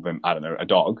valuable than, I don't know, a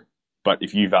dog? But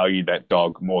if you value that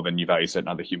dog more than you value certain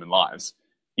other human lives,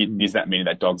 does that mean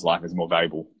that dog's life is more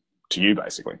valuable to you,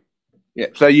 basically? Yeah.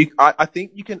 So I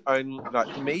think you can only,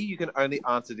 like, to me, you can only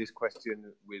answer this question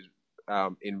with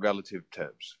in relative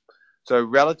terms. So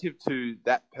relative to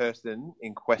that person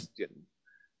in question,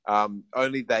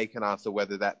 only they can answer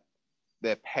whether that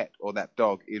their pet or that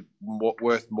dog is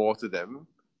worth more to them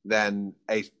than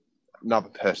another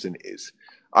person is.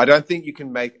 I don't think you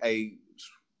can make a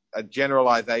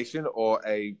generalization or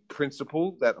a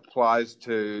principle that applies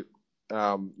to,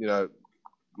 you know,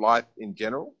 life in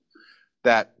general,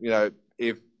 that, you know,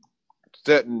 if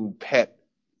certain pet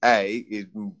A is,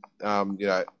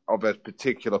 of a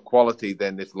particular quality,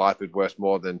 then this life is worth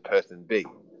more than person B.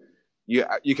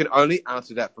 You can only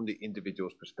answer that from the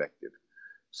individual's perspective.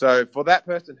 So for that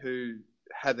person who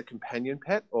has a companion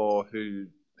pet or whose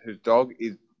dog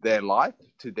is their life,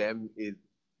 to them is,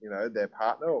 their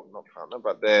partner, or not partner,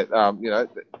 but their,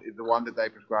 is the one that they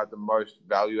prescribe the most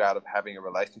value out of having a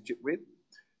relationship with,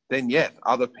 then yes,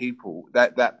 other people,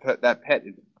 that pet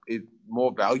is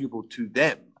more valuable to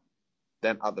them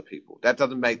than other people. That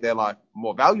doesn't make their life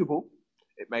more valuable.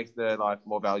 It makes their life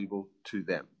more valuable to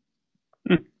them.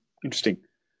 Interesting.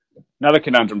 Another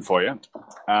conundrum for you.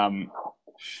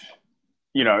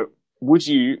 Would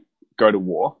you go to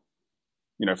war,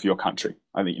 for your country?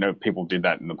 I think, people did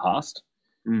that in the past.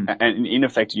 And in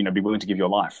effect, be willing to give your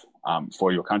life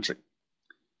for your country.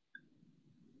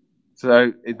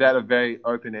 So is that a very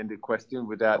open-ended question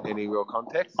without any real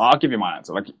context? I'll give you my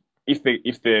answer. Like, if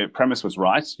the premise was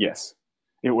right, yes.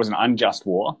 If it was an unjust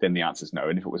war, then the answer is no.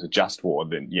 And if it was a just war,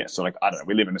 then yes. So, I don't know,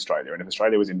 we live in Australia, and if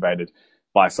Australia was invaded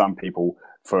by some people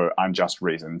for unjust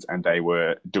reasons and they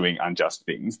were doing unjust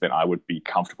things, then I would be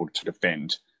comfortable to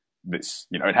defend this.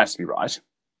 It has to be right.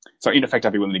 So, in effect,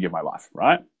 I'd be willing to give my life,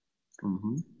 right?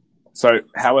 Mm-hmm. So,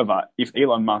 however, if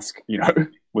Elon Musk,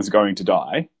 was going to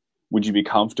die, would you be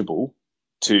comfortable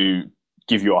to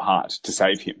give your heart to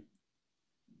save him?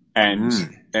 And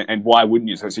why wouldn't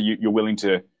you? So you're willing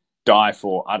to die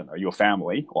for, I don't know, your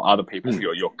family or other people,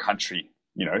 your country,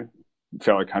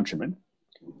 fellow countrymen,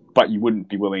 but you wouldn't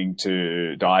be willing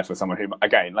to die for someone who,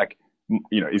 again,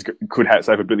 could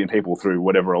save 1 billion people through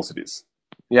whatever else it is.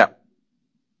 Yeah.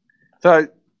 So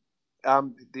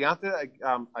the answer,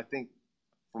 I think,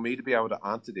 for me to be able to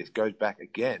answer this goes back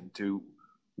again to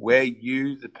where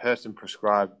you, the person,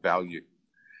 prescribe value.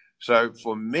 So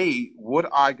for me, would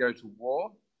I go to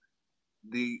war?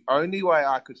 The only way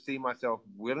I could see myself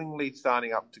willingly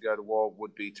signing up to go to war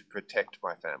would be to protect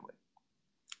my family,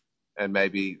 and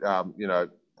maybe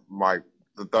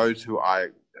those who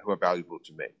are valuable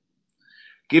to me.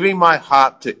 Giving my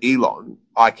heart to Elon,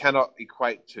 I cannot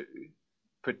equate to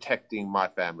protecting my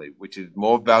family, which is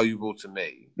more valuable to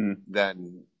me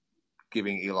than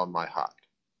giving Elon my heart.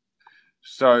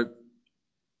 So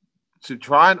to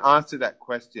try and answer that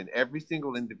question, every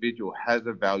single individual has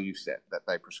a value set that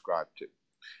they prescribe to.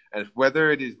 And whether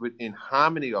it is within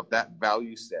harmony of that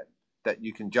value set that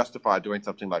you can justify doing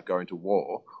something like going to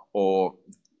war or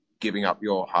giving up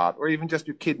your heart or even just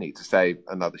your kidney to save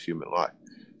another human life.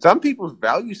 Some people's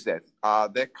value sets are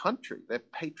their country. They're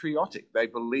patriotic. They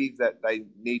believe that they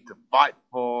need to fight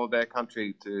for their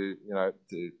country to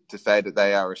say that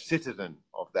they are a citizen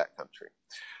of that country.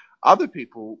 Other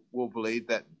people will believe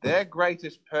that their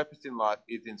greatest purpose in life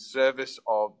is in service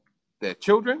of their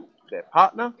children, their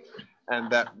partner,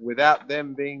 and that without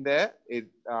them being there, it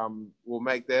will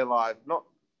make their life not,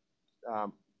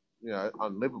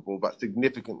 unlivable, but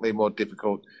significantly more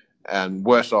difficult and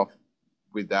worse off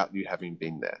without you having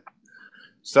been there.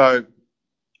 So,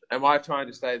 am I trying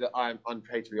to say that I'm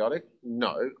unpatriotic?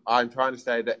 No, I'm trying to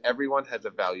say that everyone has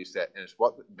a value set, and it's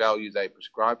what value they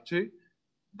prescribe to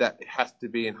that has to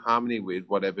be in harmony with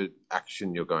whatever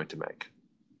action you're going to make.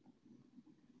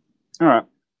 All right.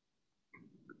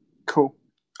 Cool.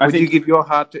 Would you give your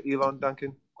heart to Elon,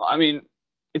 Duncan? I mean,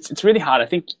 it's really hard. I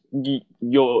think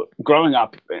you're growing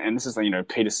up, and this is,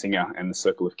 Peter Singer and the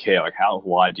circle of care. Like, how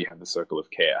wide do you have the circle of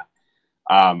care?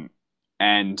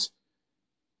 And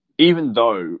even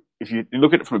though, if you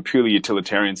look at it from a purely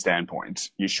utilitarian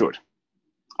standpoint, you should,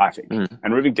 I think. And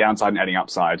removing downside and adding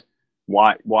upside,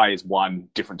 why is one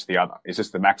different to the other? It's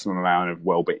just the maximum amount of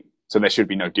well-being. So there should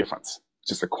be no difference. It's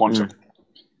just a quantum.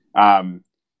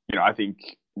 I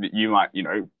think that you might,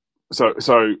 so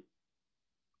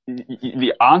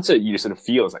the answer you just sort of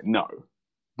feel is like, no.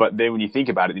 But then when you think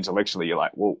about it intellectually, you're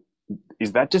like, well,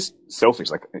 is that just selfish?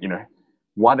 Like,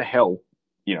 why the hell,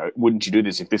 wouldn't you do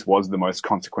this if this was the most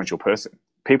consequential person?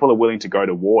 People are willing to go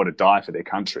to war to die for their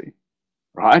country,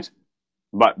 right?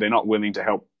 But they're not willing to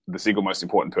help the single most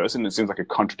important person. It seems like a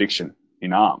contradiction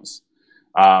in arms.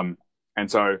 And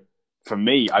so for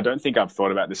me, I don't think I've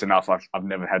thought about this enough. I've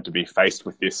never had to be faced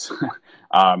with this.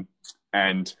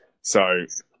 And so,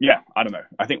 yeah, I don't know.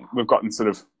 I think we've gotten sort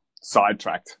of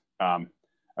sidetracked a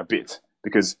bit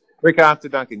because... Quick answer,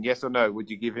 Duncan. Yes or no? Would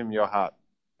you give him your heart?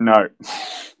 No.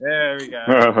 There we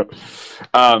go.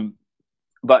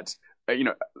 But,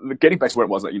 getting back to where it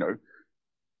was,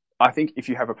 I think if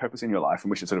you have a purpose in your life,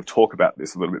 and we should sort of talk about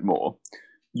this a little bit more,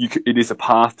 it is a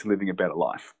path to living a better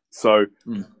life. So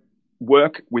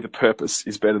work with a purpose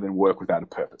is better than work without a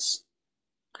purpose.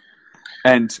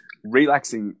 And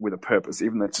relaxing with a purpose,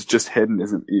 even though it's just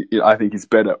hedonism, I think is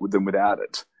better than without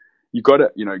it. you got to,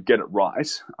 get it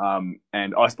right.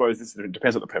 And I suppose it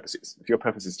depends what the purpose is. If your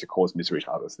purpose is to cause misery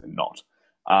to others, then not.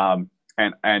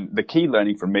 And the key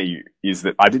learning from me is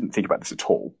that I didn't think about this at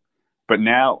all. But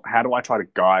now, how do I try to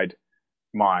guide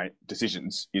my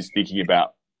decisions is thinking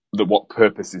about what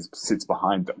purpose sits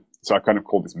behind them. So I kind of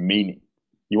call this meaning.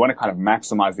 You want to kind of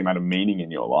maximize the amount of meaning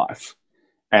in your life.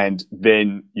 And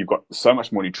then you've got so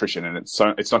much more nutrition, and it's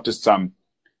not just some,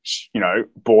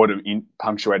 boredom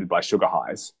punctuated by sugar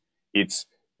highs. It's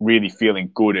really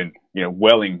feeling good and,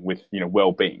 welling with,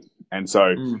 well-being. And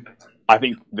so I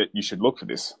think that you should look for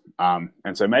this.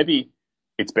 And so maybe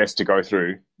it's best to go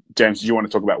through. James, do you want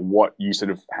to talk about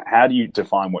how do you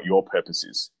define what your purpose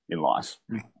is in life?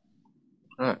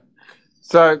 All right.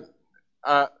 So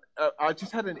I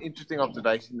just had an interesting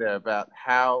observation there about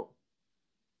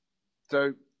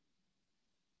so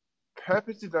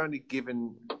purpose is only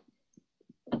given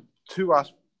to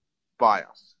us by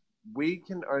us. We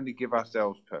can only give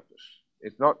ourselves purpose.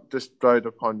 It's not bestowed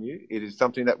upon you. It is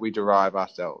something that we derive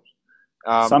ourselves.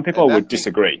 Some people would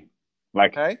disagree.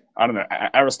 Like, okay. I don't know,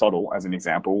 Aristotle, as an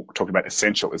example, talked about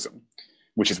essentialism,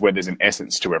 which is where there's an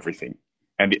essence to everything.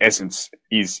 And the essence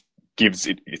gives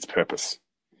it its purpose.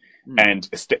 And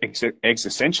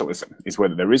existentialism is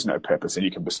whether there is no purpose and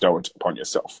you can bestow it upon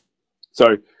yourself.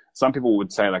 So some people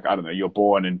would say, like, I don't know, you're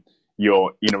born and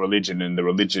you're in a religion and the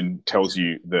religion tells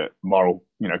you the moral,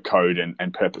 code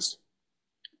and purpose.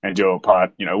 And you're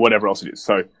part, whatever else it is.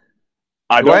 So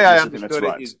the way I understood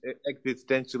it is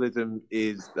existentialism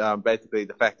is basically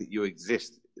the fact that you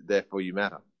exist, therefore you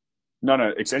matter. No,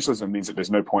 existentialism means that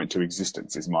there's no point to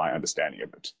existence, is my understanding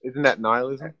of it. Isn't that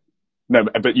nihilism? No,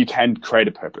 but you can create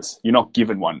a purpose. You're not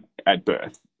given one at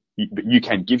birth, but you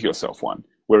can give yourself one.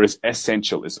 Whereas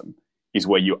essentialism is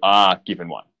where you are given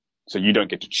one. So you don't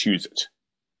get to choose it.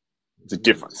 It's a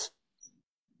difference.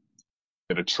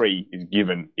 That a tree is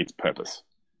given its purpose.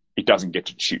 It doesn't get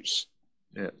to choose.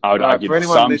 Yeah. I would argue that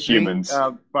some humans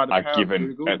are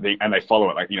given, and they follow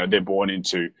it. Like, they're born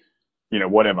into,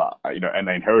 whatever, and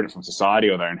they inherit it from society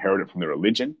or they inherit it from their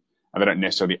religion, and they don't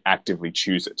necessarily actively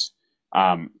choose it.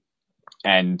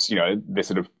 And, they're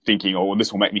sort of thinking, oh, well,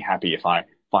 this will make me happy if I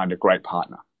find a great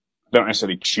partner. They're not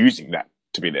necessarily choosing that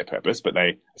to be their purpose, but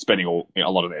they're spending a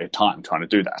lot of their time trying to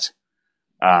do that.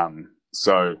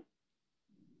 So,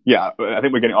 yeah, I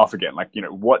think we're getting off again. Like,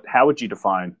 how would you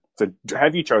define, so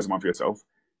have you chosen one for yourself?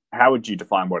 How would you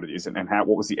define what it is and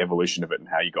what was the evolution of it and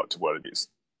how you got to what it is?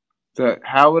 So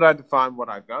how would I define what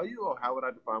I value or how would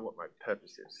I define what my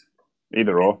purpose is?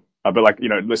 Either or. But like,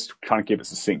 let's kind of keep it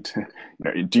succinct.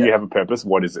 Do you have a purpose?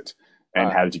 What is it? And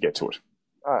how did you get to it?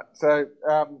 All right. So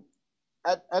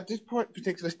at this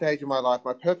particular stage in my life,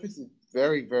 my purpose is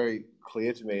very, very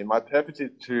clear to me. And my purpose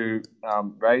is to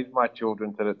raise my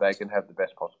children so that they can have the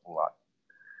best possible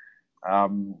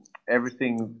life.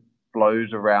 Everything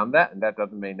flows around that, and that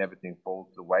doesn't mean everything falls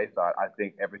to the wayside. I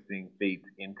think everything feeds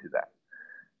into that.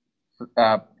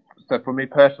 So for me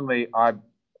personally,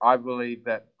 I believe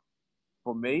that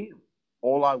for me,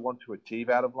 all I want to achieve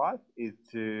out of life is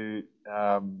to,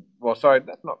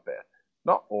 that's not fair.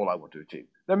 Not all I want to achieve.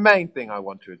 The main thing I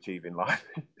want to achieve in life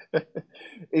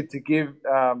is to give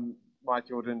my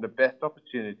children the best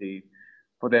opportunity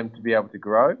for them to be able to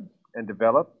grow and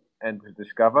develop and to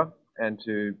discover and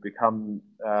to become,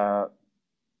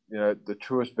 the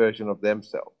truest version of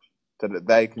themselves so that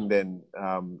they can then,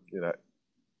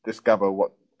 discover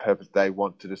what purpose they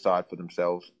want to decide for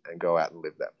themselves and go out and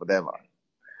live that for their life.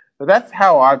 So that's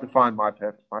how I define my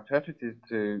purpose. My purpose is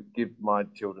to give my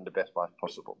children the best life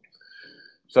possible.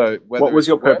 So what was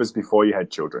your purpose before you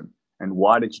had children, and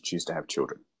why did you choose to have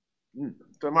children?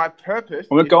 So my purpose.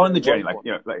 We'll go on the journey.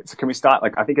 So can we start?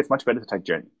 Like, I think it's much better to take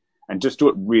journey and just do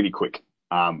it really quick.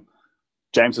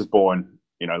 James was born.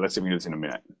 Let's see if we can do this in a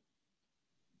minute.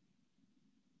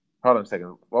 Hold on a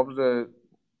second. What was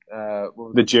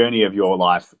the journey of your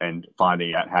life and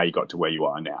finding out how you got to where you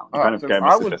are now? I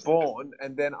was born,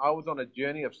 and then I was on a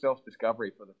journey of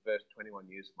self-discovery for the first 21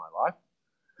 years of my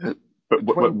life. But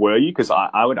what were you? Because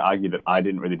I would argue that I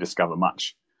didn't really discover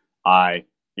much. I,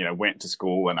 went to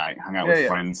school and I hung out with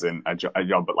friends and a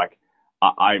job, but like,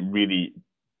 I really,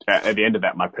 at the end of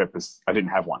that, my purpose, I didn't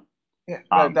have one. Yeah.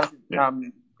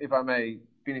 If I may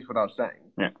finish what I was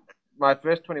saying. Yeah. My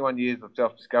first 21 years of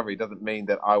self-discovery doesn't mean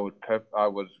that I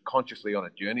was consciously on a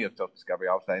journey of self-discovery.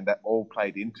 I was saying that all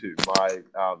played into my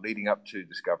leading up to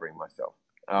discovering myself.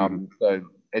 So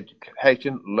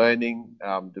education, learning,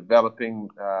 developing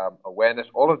awareness,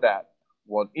 all of that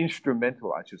was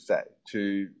instrumental, I should say,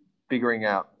 to figuring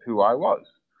out who I was.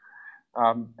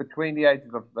 Between the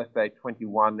ages of, let's say,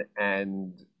 21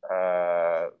 and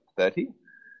 30,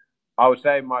 I would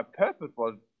say my purpose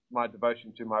was my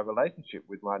devotion to my relationship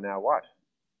with my now wife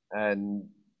and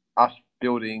us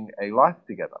building a life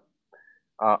together.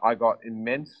 I got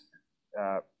immense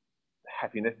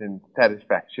happiness and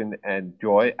satisfaction and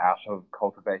joy out of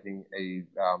cultivating a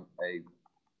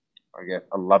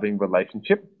loving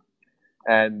relationship,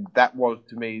 and that was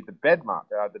to me the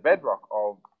bedrock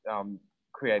of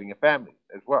creating a family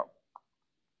as well.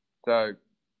 So,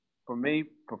 for me,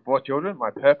 for 4 children,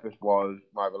 my purpose was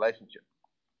my relationship.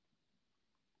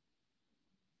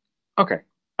 Okay.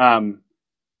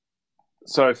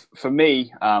 So for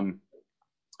me,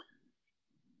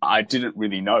 I didn't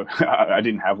really know. I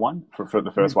didn't have one for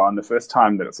the first while. And the first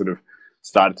time that it sort of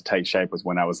started to take shape was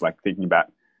when I was like thinking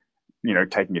about,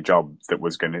 taking a job that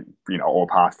was going to, all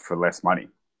pass for less money.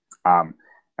 And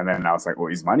then I was like,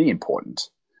 well, is money important?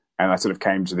 And I sort of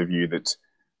came to the view that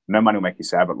no money will make you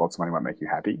sad, but lots of money might make you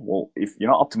happy. Well, if you're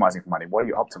not optimizing for money, what are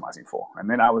you optimizing for? And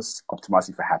then I was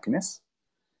optimizing for happiness.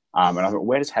 And I thought,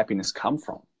 where does happiness come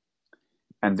from?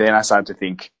 And then I started to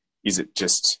think, is it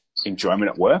just enjoyment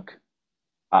at work?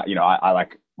 I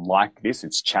like this,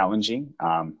 it's challenging.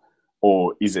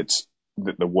 Or is it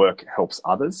that the work helps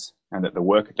others and that the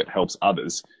work that helps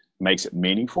others makes it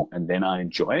meaningful and then I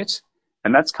enjoy it?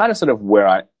 And that's kind of sort of where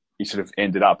I sort of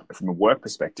ended up from a work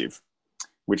perspective,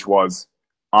 which was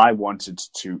I wanted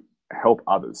to help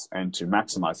others and to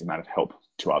maximize the amount of help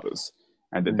to others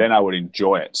and that then I would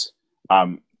enjoy it.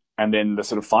 And then the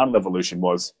sort of final evolution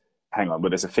was, hang on, but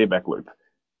there's a feedback loop.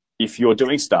 If you're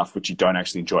doing stuff which you don't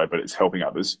actually enjoy, but it's helping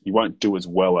others, you won't do as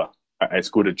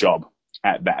good a job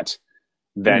at that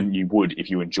than you would if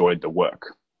you enjoyed the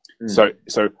work. So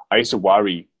I used to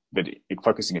worry that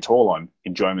focusing at all on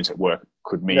enjoyment at work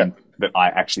could mean that I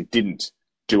actually didn't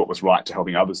do what was right to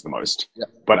helping others the most.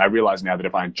 But I realize now that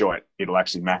if I enjoy it, it'll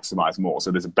actually maximize more.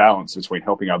 So there's a balance between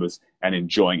helping others and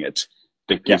enjoying it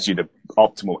that gives you the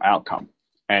optimal outcome.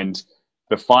 And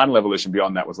the final evolution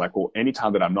beyond that was like, well,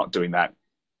 anytime that I'm not doing that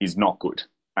is not good.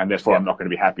 And therefore I'm not going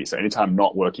to be happy. So anytime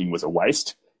not working was a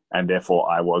waste. And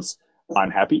therefore I was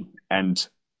unhappy. And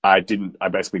I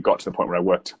basically got to the point where I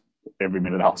worked every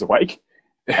minute I was awake.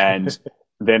 And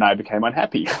then I became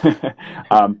unhappy.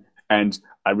 And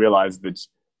I realized that,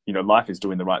 life is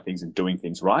doing the right things and doing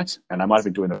things right. And I might have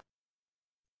been doing them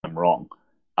wrong.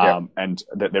 And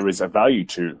that there is a value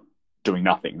to doing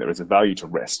nothing. There is a value to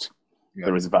rest.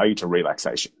 There is a value to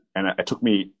relaxation. And it took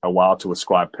me a while to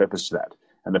ascribe purpose to that.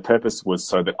 And the purpose was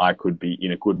so that I could be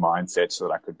in a good mindset, so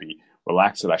that I could be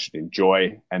relaxed, that I should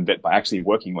enjoy, and that by actually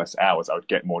working less hours, I would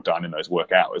get more done in those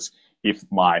work hours if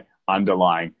my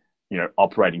underlying,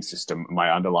 operating system,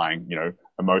 my underlying,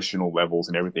 emotional levels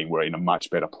and everything were in a much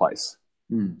better place.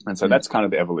 And so that's kind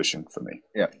of the evolution for me.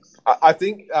 Yeah. I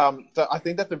think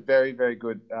that's a very, very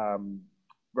good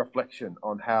reflection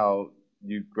on how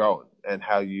you've grown and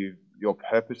how your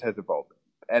purpose has evolved.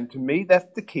 And to me,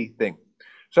 that's the key thing.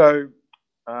 So,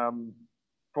 from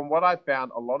what I've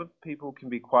found, a lot of people can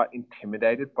be quite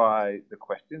intimidated by the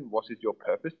question, what is your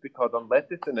purpose? Because unless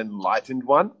it's an enlightened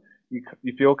one, you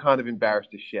feel kind of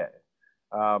embarrassed to share,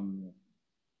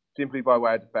 simply by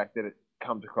way of the fact that it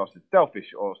comes across as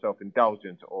selfish or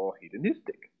self-indulgent or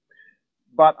hedonistic.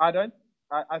 But I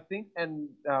think in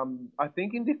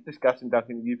this discussion,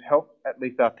 Duncan, you've helped at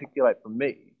least articulate for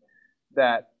me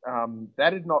that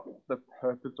that is not the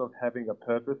purpose of having a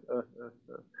purpose.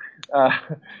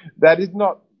 That is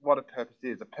not what a purpose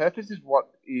is. A purpose is what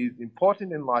is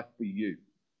important in life for you.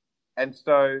 And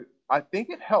so I think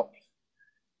it helps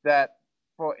that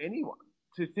for anyone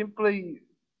to simply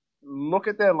look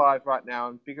at their lives right now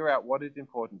and figure out what is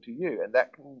important to you. And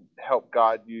that can help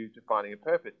guide you to finding a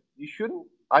purpose. You shouldn't,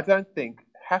 I don't think,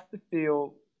 have to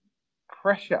feel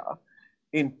pressure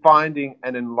in finding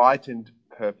an enlightened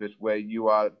purpose where you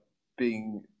are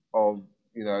being of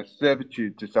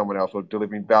servitude to someone else or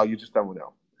delivering value to someone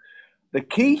else. The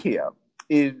key here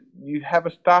is you have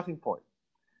a starting point,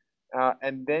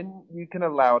 and then you can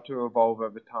allow it to evolve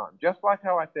over time. Just like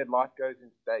how I said life goes in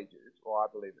stages, or I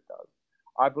believe it does,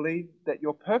 I believe that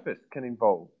your purpose can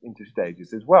evolve into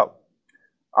stages as well.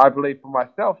 I believe for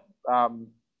myself,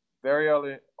 very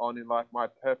early on in life, my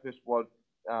purpose was,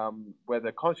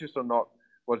 whether conscious or not,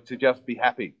 was to just be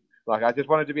happy. Like, I just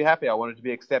wanted to be happy. I wanted to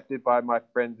be accepted by my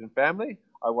friends and family.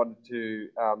 I wanted to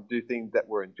do things that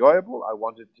were enjoyable. I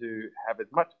wanted to have as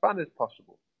much fun as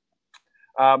possible.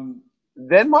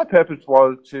 Then my purpose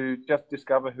was to just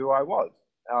discover who I was.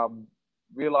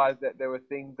 Realize that there were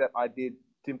things that I did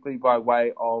simply by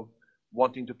way of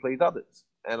wanting to please others.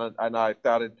 And I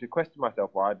started to question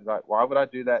myself, why would I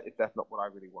do that if that's not what I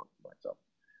really want for myself?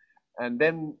 And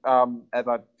then, as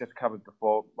I just covered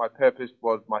before, my purpose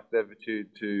was my servitude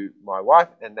to my wife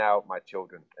and now my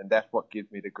children. And that's what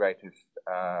gives me the greatest,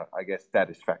 I guess,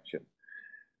 satisfaction.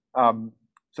 So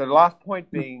the last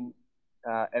point being,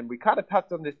 and we kind of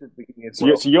touched on this at the beginning as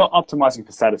well. So you're optimizing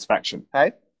for satisfaction.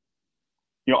 Hey?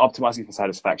 You're optimizing for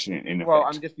satisfaction in effect. Well,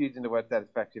 I'm just using the word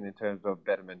satisfaction in terms of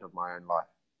betterment of my own life.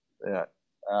 Yeah.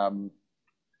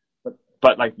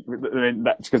 But like,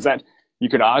 because that you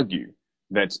could argue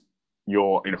that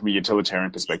you're, from a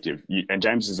utilitarian perspective, and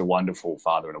James is a wonderful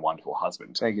father and a wonderful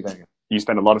husband. Thank you. You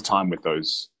spend a lot of time with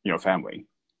those, family.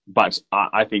 But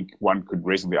I think one could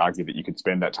reasonably argue that you could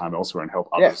spend that time elsewhere and help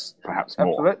others, perhaps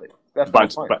more. Absolutely. That's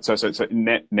but so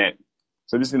net.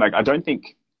 So this is like, I don't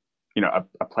think,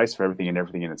 a place for everything and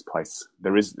everything in its place.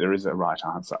 There is a right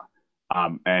answer.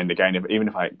 And again, even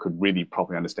if I could really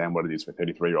properly understand what it is for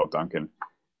 33-year-old Duncan,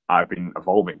 I've been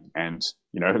evolving, and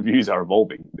views are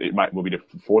evolving. It will be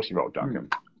different for 40-year-old Duncan.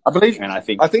 I believe, and I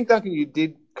think Duncan, you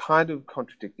did kind of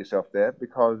contradict yourself there,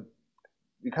 because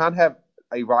you can't have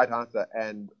a right answer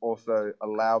and also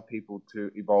allow people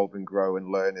to evolve and grow and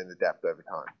learn and adapt over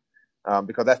time,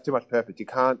 because that's too much purpose. You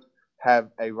can't have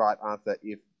a right answer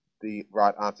if the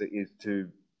right answer is to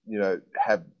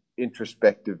have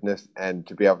introspectiveness and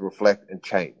to be able to reflect and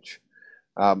change.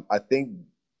 I think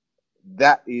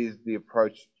that is the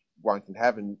approach one can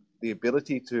have, and the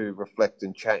ability to reflect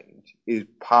and change is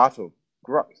part of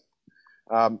growth.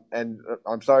 And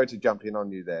I'm sorry to jump in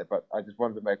on you there, but I just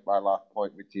wanted to make my last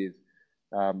point, which is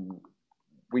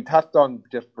we touched on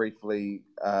just briefly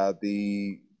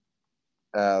the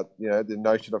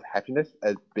notion of happiness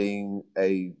as being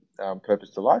a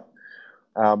purpose to life,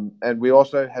 and we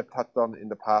also have touched on in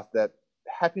the past that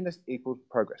happiness equals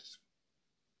progress.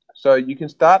 So you can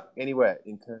start anywhere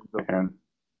in terms of.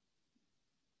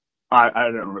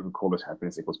 I don't recall this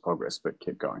happiness equals progress, but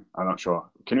keep going. I'm not sure.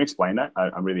 Can you explain that?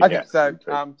 I'm really okay. So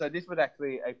this was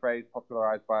actually a phrase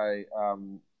popularized by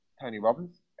Tony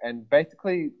Robbins, and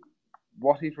basically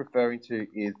what he's referring to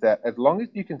is that as long as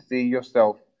you can see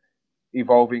yourself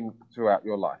evolving throughout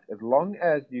your life, as long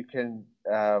as you can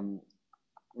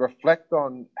reflect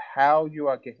on how you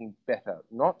are getting better,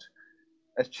 not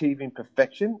achieving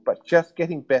perfection, but just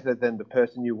getting better than the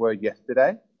person you were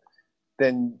yesterday,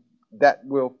 then that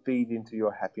will feed into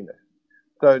your happiness.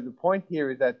 So the point here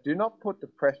is that do not put the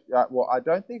pressure. I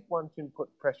don't think one can put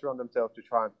pressure on themselves to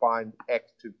try and find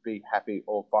X to be happy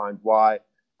or find Y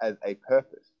as a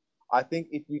purpose. I think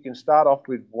if you can start off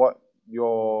with what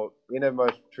your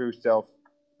innermost true self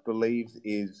believes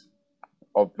is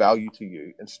of value to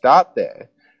you, and start there,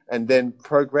 and then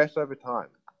progress over time.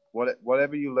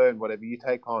 Whatever you learn, whatever you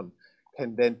take on,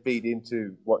 can then feed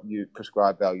into what you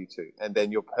prescribe value to, and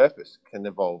then your purpose can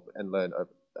evolve and learn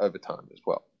over time as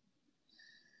well.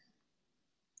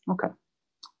 Okay.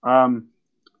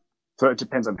 So it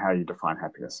depends on how you define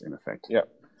happiness, in effect. Yeah.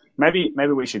 Maybe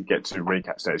we should get to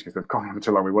recap stage, because we've gone on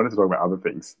too long. We wanted to talk about other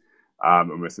things,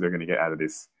 and we're sort of going to get out of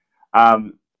this.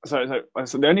 So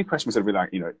the only question was sort of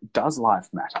like, does life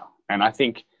matter? And I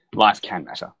think life can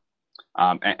matter,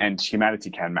 and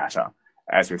humanity can matter,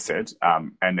 as we've said,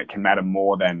 and it can matter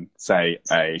more than, say,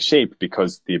 a sheep,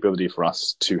 because the ability for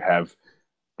us to have,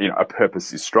 a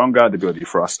purpose is stronger. The ability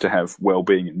for us to have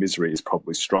well-being and misery is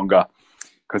probably stronger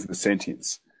because of the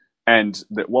sentience. And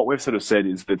that what we've sort of said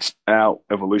is that our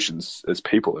evolutions as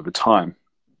people over time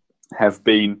have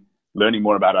been learning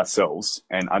more about ourselves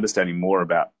and understanding more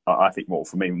about, I think more,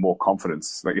 for me, more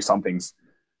confidence. Like some things,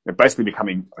 basically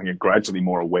becoming gradually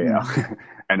more aware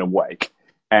and awake.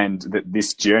 And that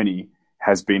this journey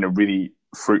has been a really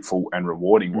fruitful and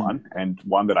rewarding one, and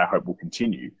one that I hope will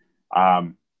continue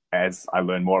as I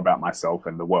learn more about myself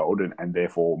and the world, and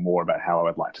therefore more about how I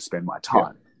would like to spend my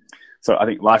time. Yeah. So I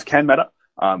think life can matter,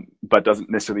 but doesn't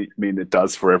necessarily mean it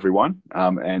does for everyone,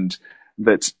 and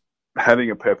that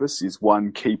having a purpose is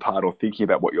one key part, or thinking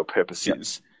about what your purpose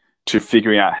is, to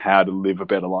figuring out how to live a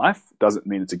better life. Doesn't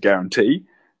mean it's a guarantee,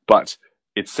 but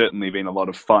it's certainly been a lot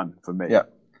of fun for me. Yeah.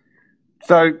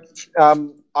 So,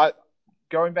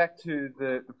 going back to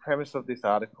the premise of this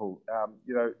article,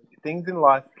 things in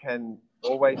life can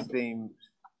always seem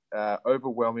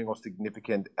overwhelming or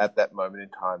significant at that moment in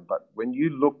time. But when you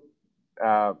look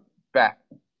back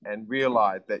and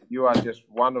realize that you are just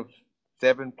one of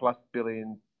 7+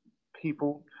 billion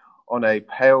people on a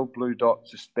pale blue dot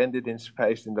suspended in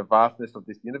space in the vastness of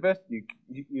this universe,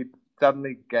 you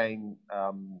suddenly gain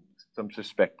some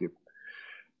perspective.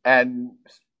 And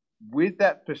with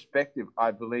that perspective,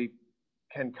 I believe,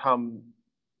 can come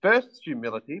first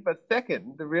humility, but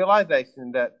second, the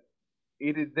realization that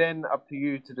it is then up to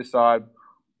you to decide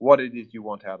what it is you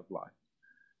want out of life.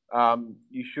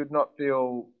 You should not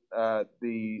feel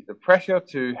the pressure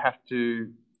to have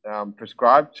to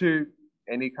prescribe to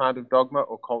any kind of dogma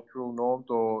or cultural norms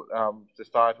or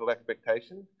societal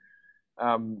expectations.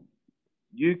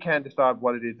 You can decide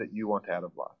what it is that you want out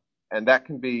of life. And that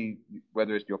can be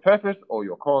whether it's your purpose or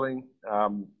your calling.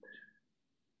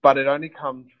 But it only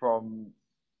comes from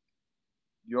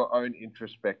your own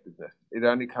introspectiveness. It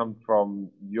only comes from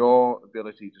your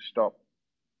ability to stop,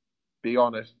 be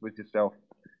honest with yourself,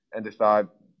 and decide,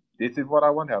 this is what I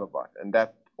want out of life. And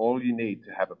that's all you need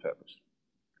to have a purpose.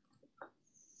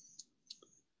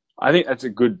 I think that's a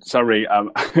good summary. I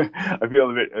feel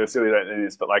a bit silly about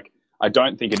this, but like, I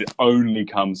don't think it only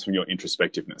comes from your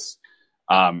introspectiveness.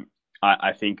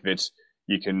 I think that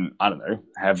you can, I don't know,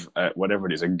 have whatever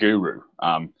it is, a guru,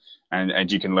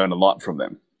 and you can learn a lot from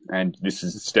them. And this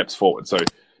is steps forward. So,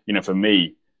 for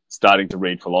me, starting to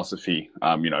read philosophy,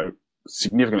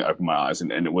 significantly opened my eyes.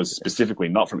 And it was specifically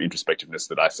not from introspectiveness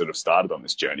that I sort of started on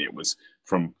this journey. It was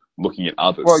from looking at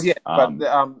others. Well, yeah,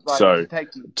 but so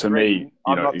to me,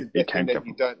 I'm not it came that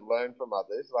you don't learn from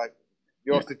others. Like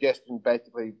your suggestion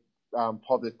basically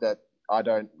posits that I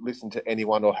don't listen to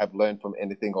anyone or have learned from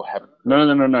anything or have.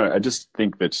 No. I just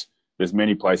think that there's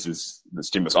many places that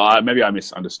stimulus. Maybe I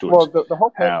misunderstood. Well, the whole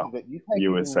purpose is that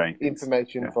you were saying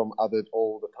information from others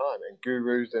all the time, and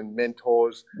gurus and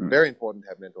mentors. Very important to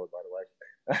have mentors, by the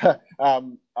way.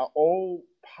 Are all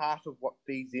part of what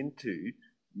feeds into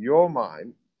your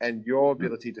mind and your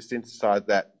ability to synthesize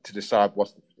that to decide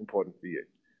what's important for you.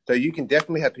 So you can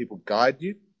definitely have people guide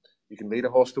you. You can lead a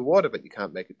horse to water, but you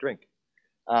can't make it drink.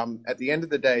 At the end of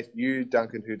the day, it's you,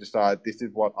 Duncan, who decide this is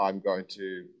what I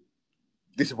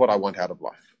want out of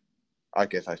life. I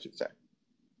guess I should say.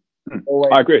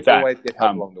 I agree with that. Always get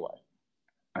help along the way.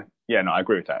 I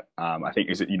agree with that. I think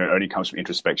it only comes from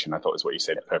introspection. I thought is what you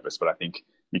said, purpose, but I think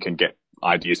you can get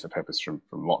ideas for purpose from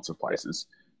lots of places.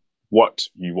 What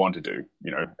you want to do,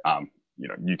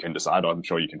 you can decide. I'm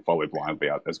sure you can follow blindly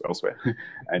out as elsewhere,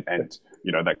 and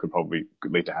that could probably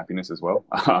lead to happiness as well.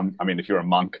 If you're a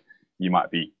monk, you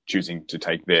might be choosing to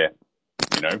take their,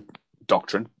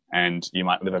 doctrine, and you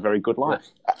might live a very good life.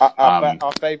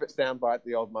 Our favourite soundbite,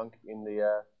 the old monk in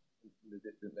the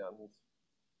distant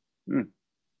mountains.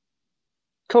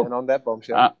 Cool. And on that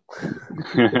bombshell.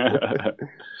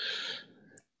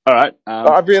 All right.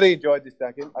 I've really enjoyed this,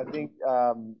 Duncan. I think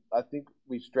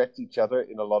we stretched each other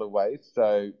in a lot of ways.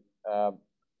 So I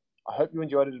hope you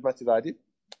enjoyed it as much as I did.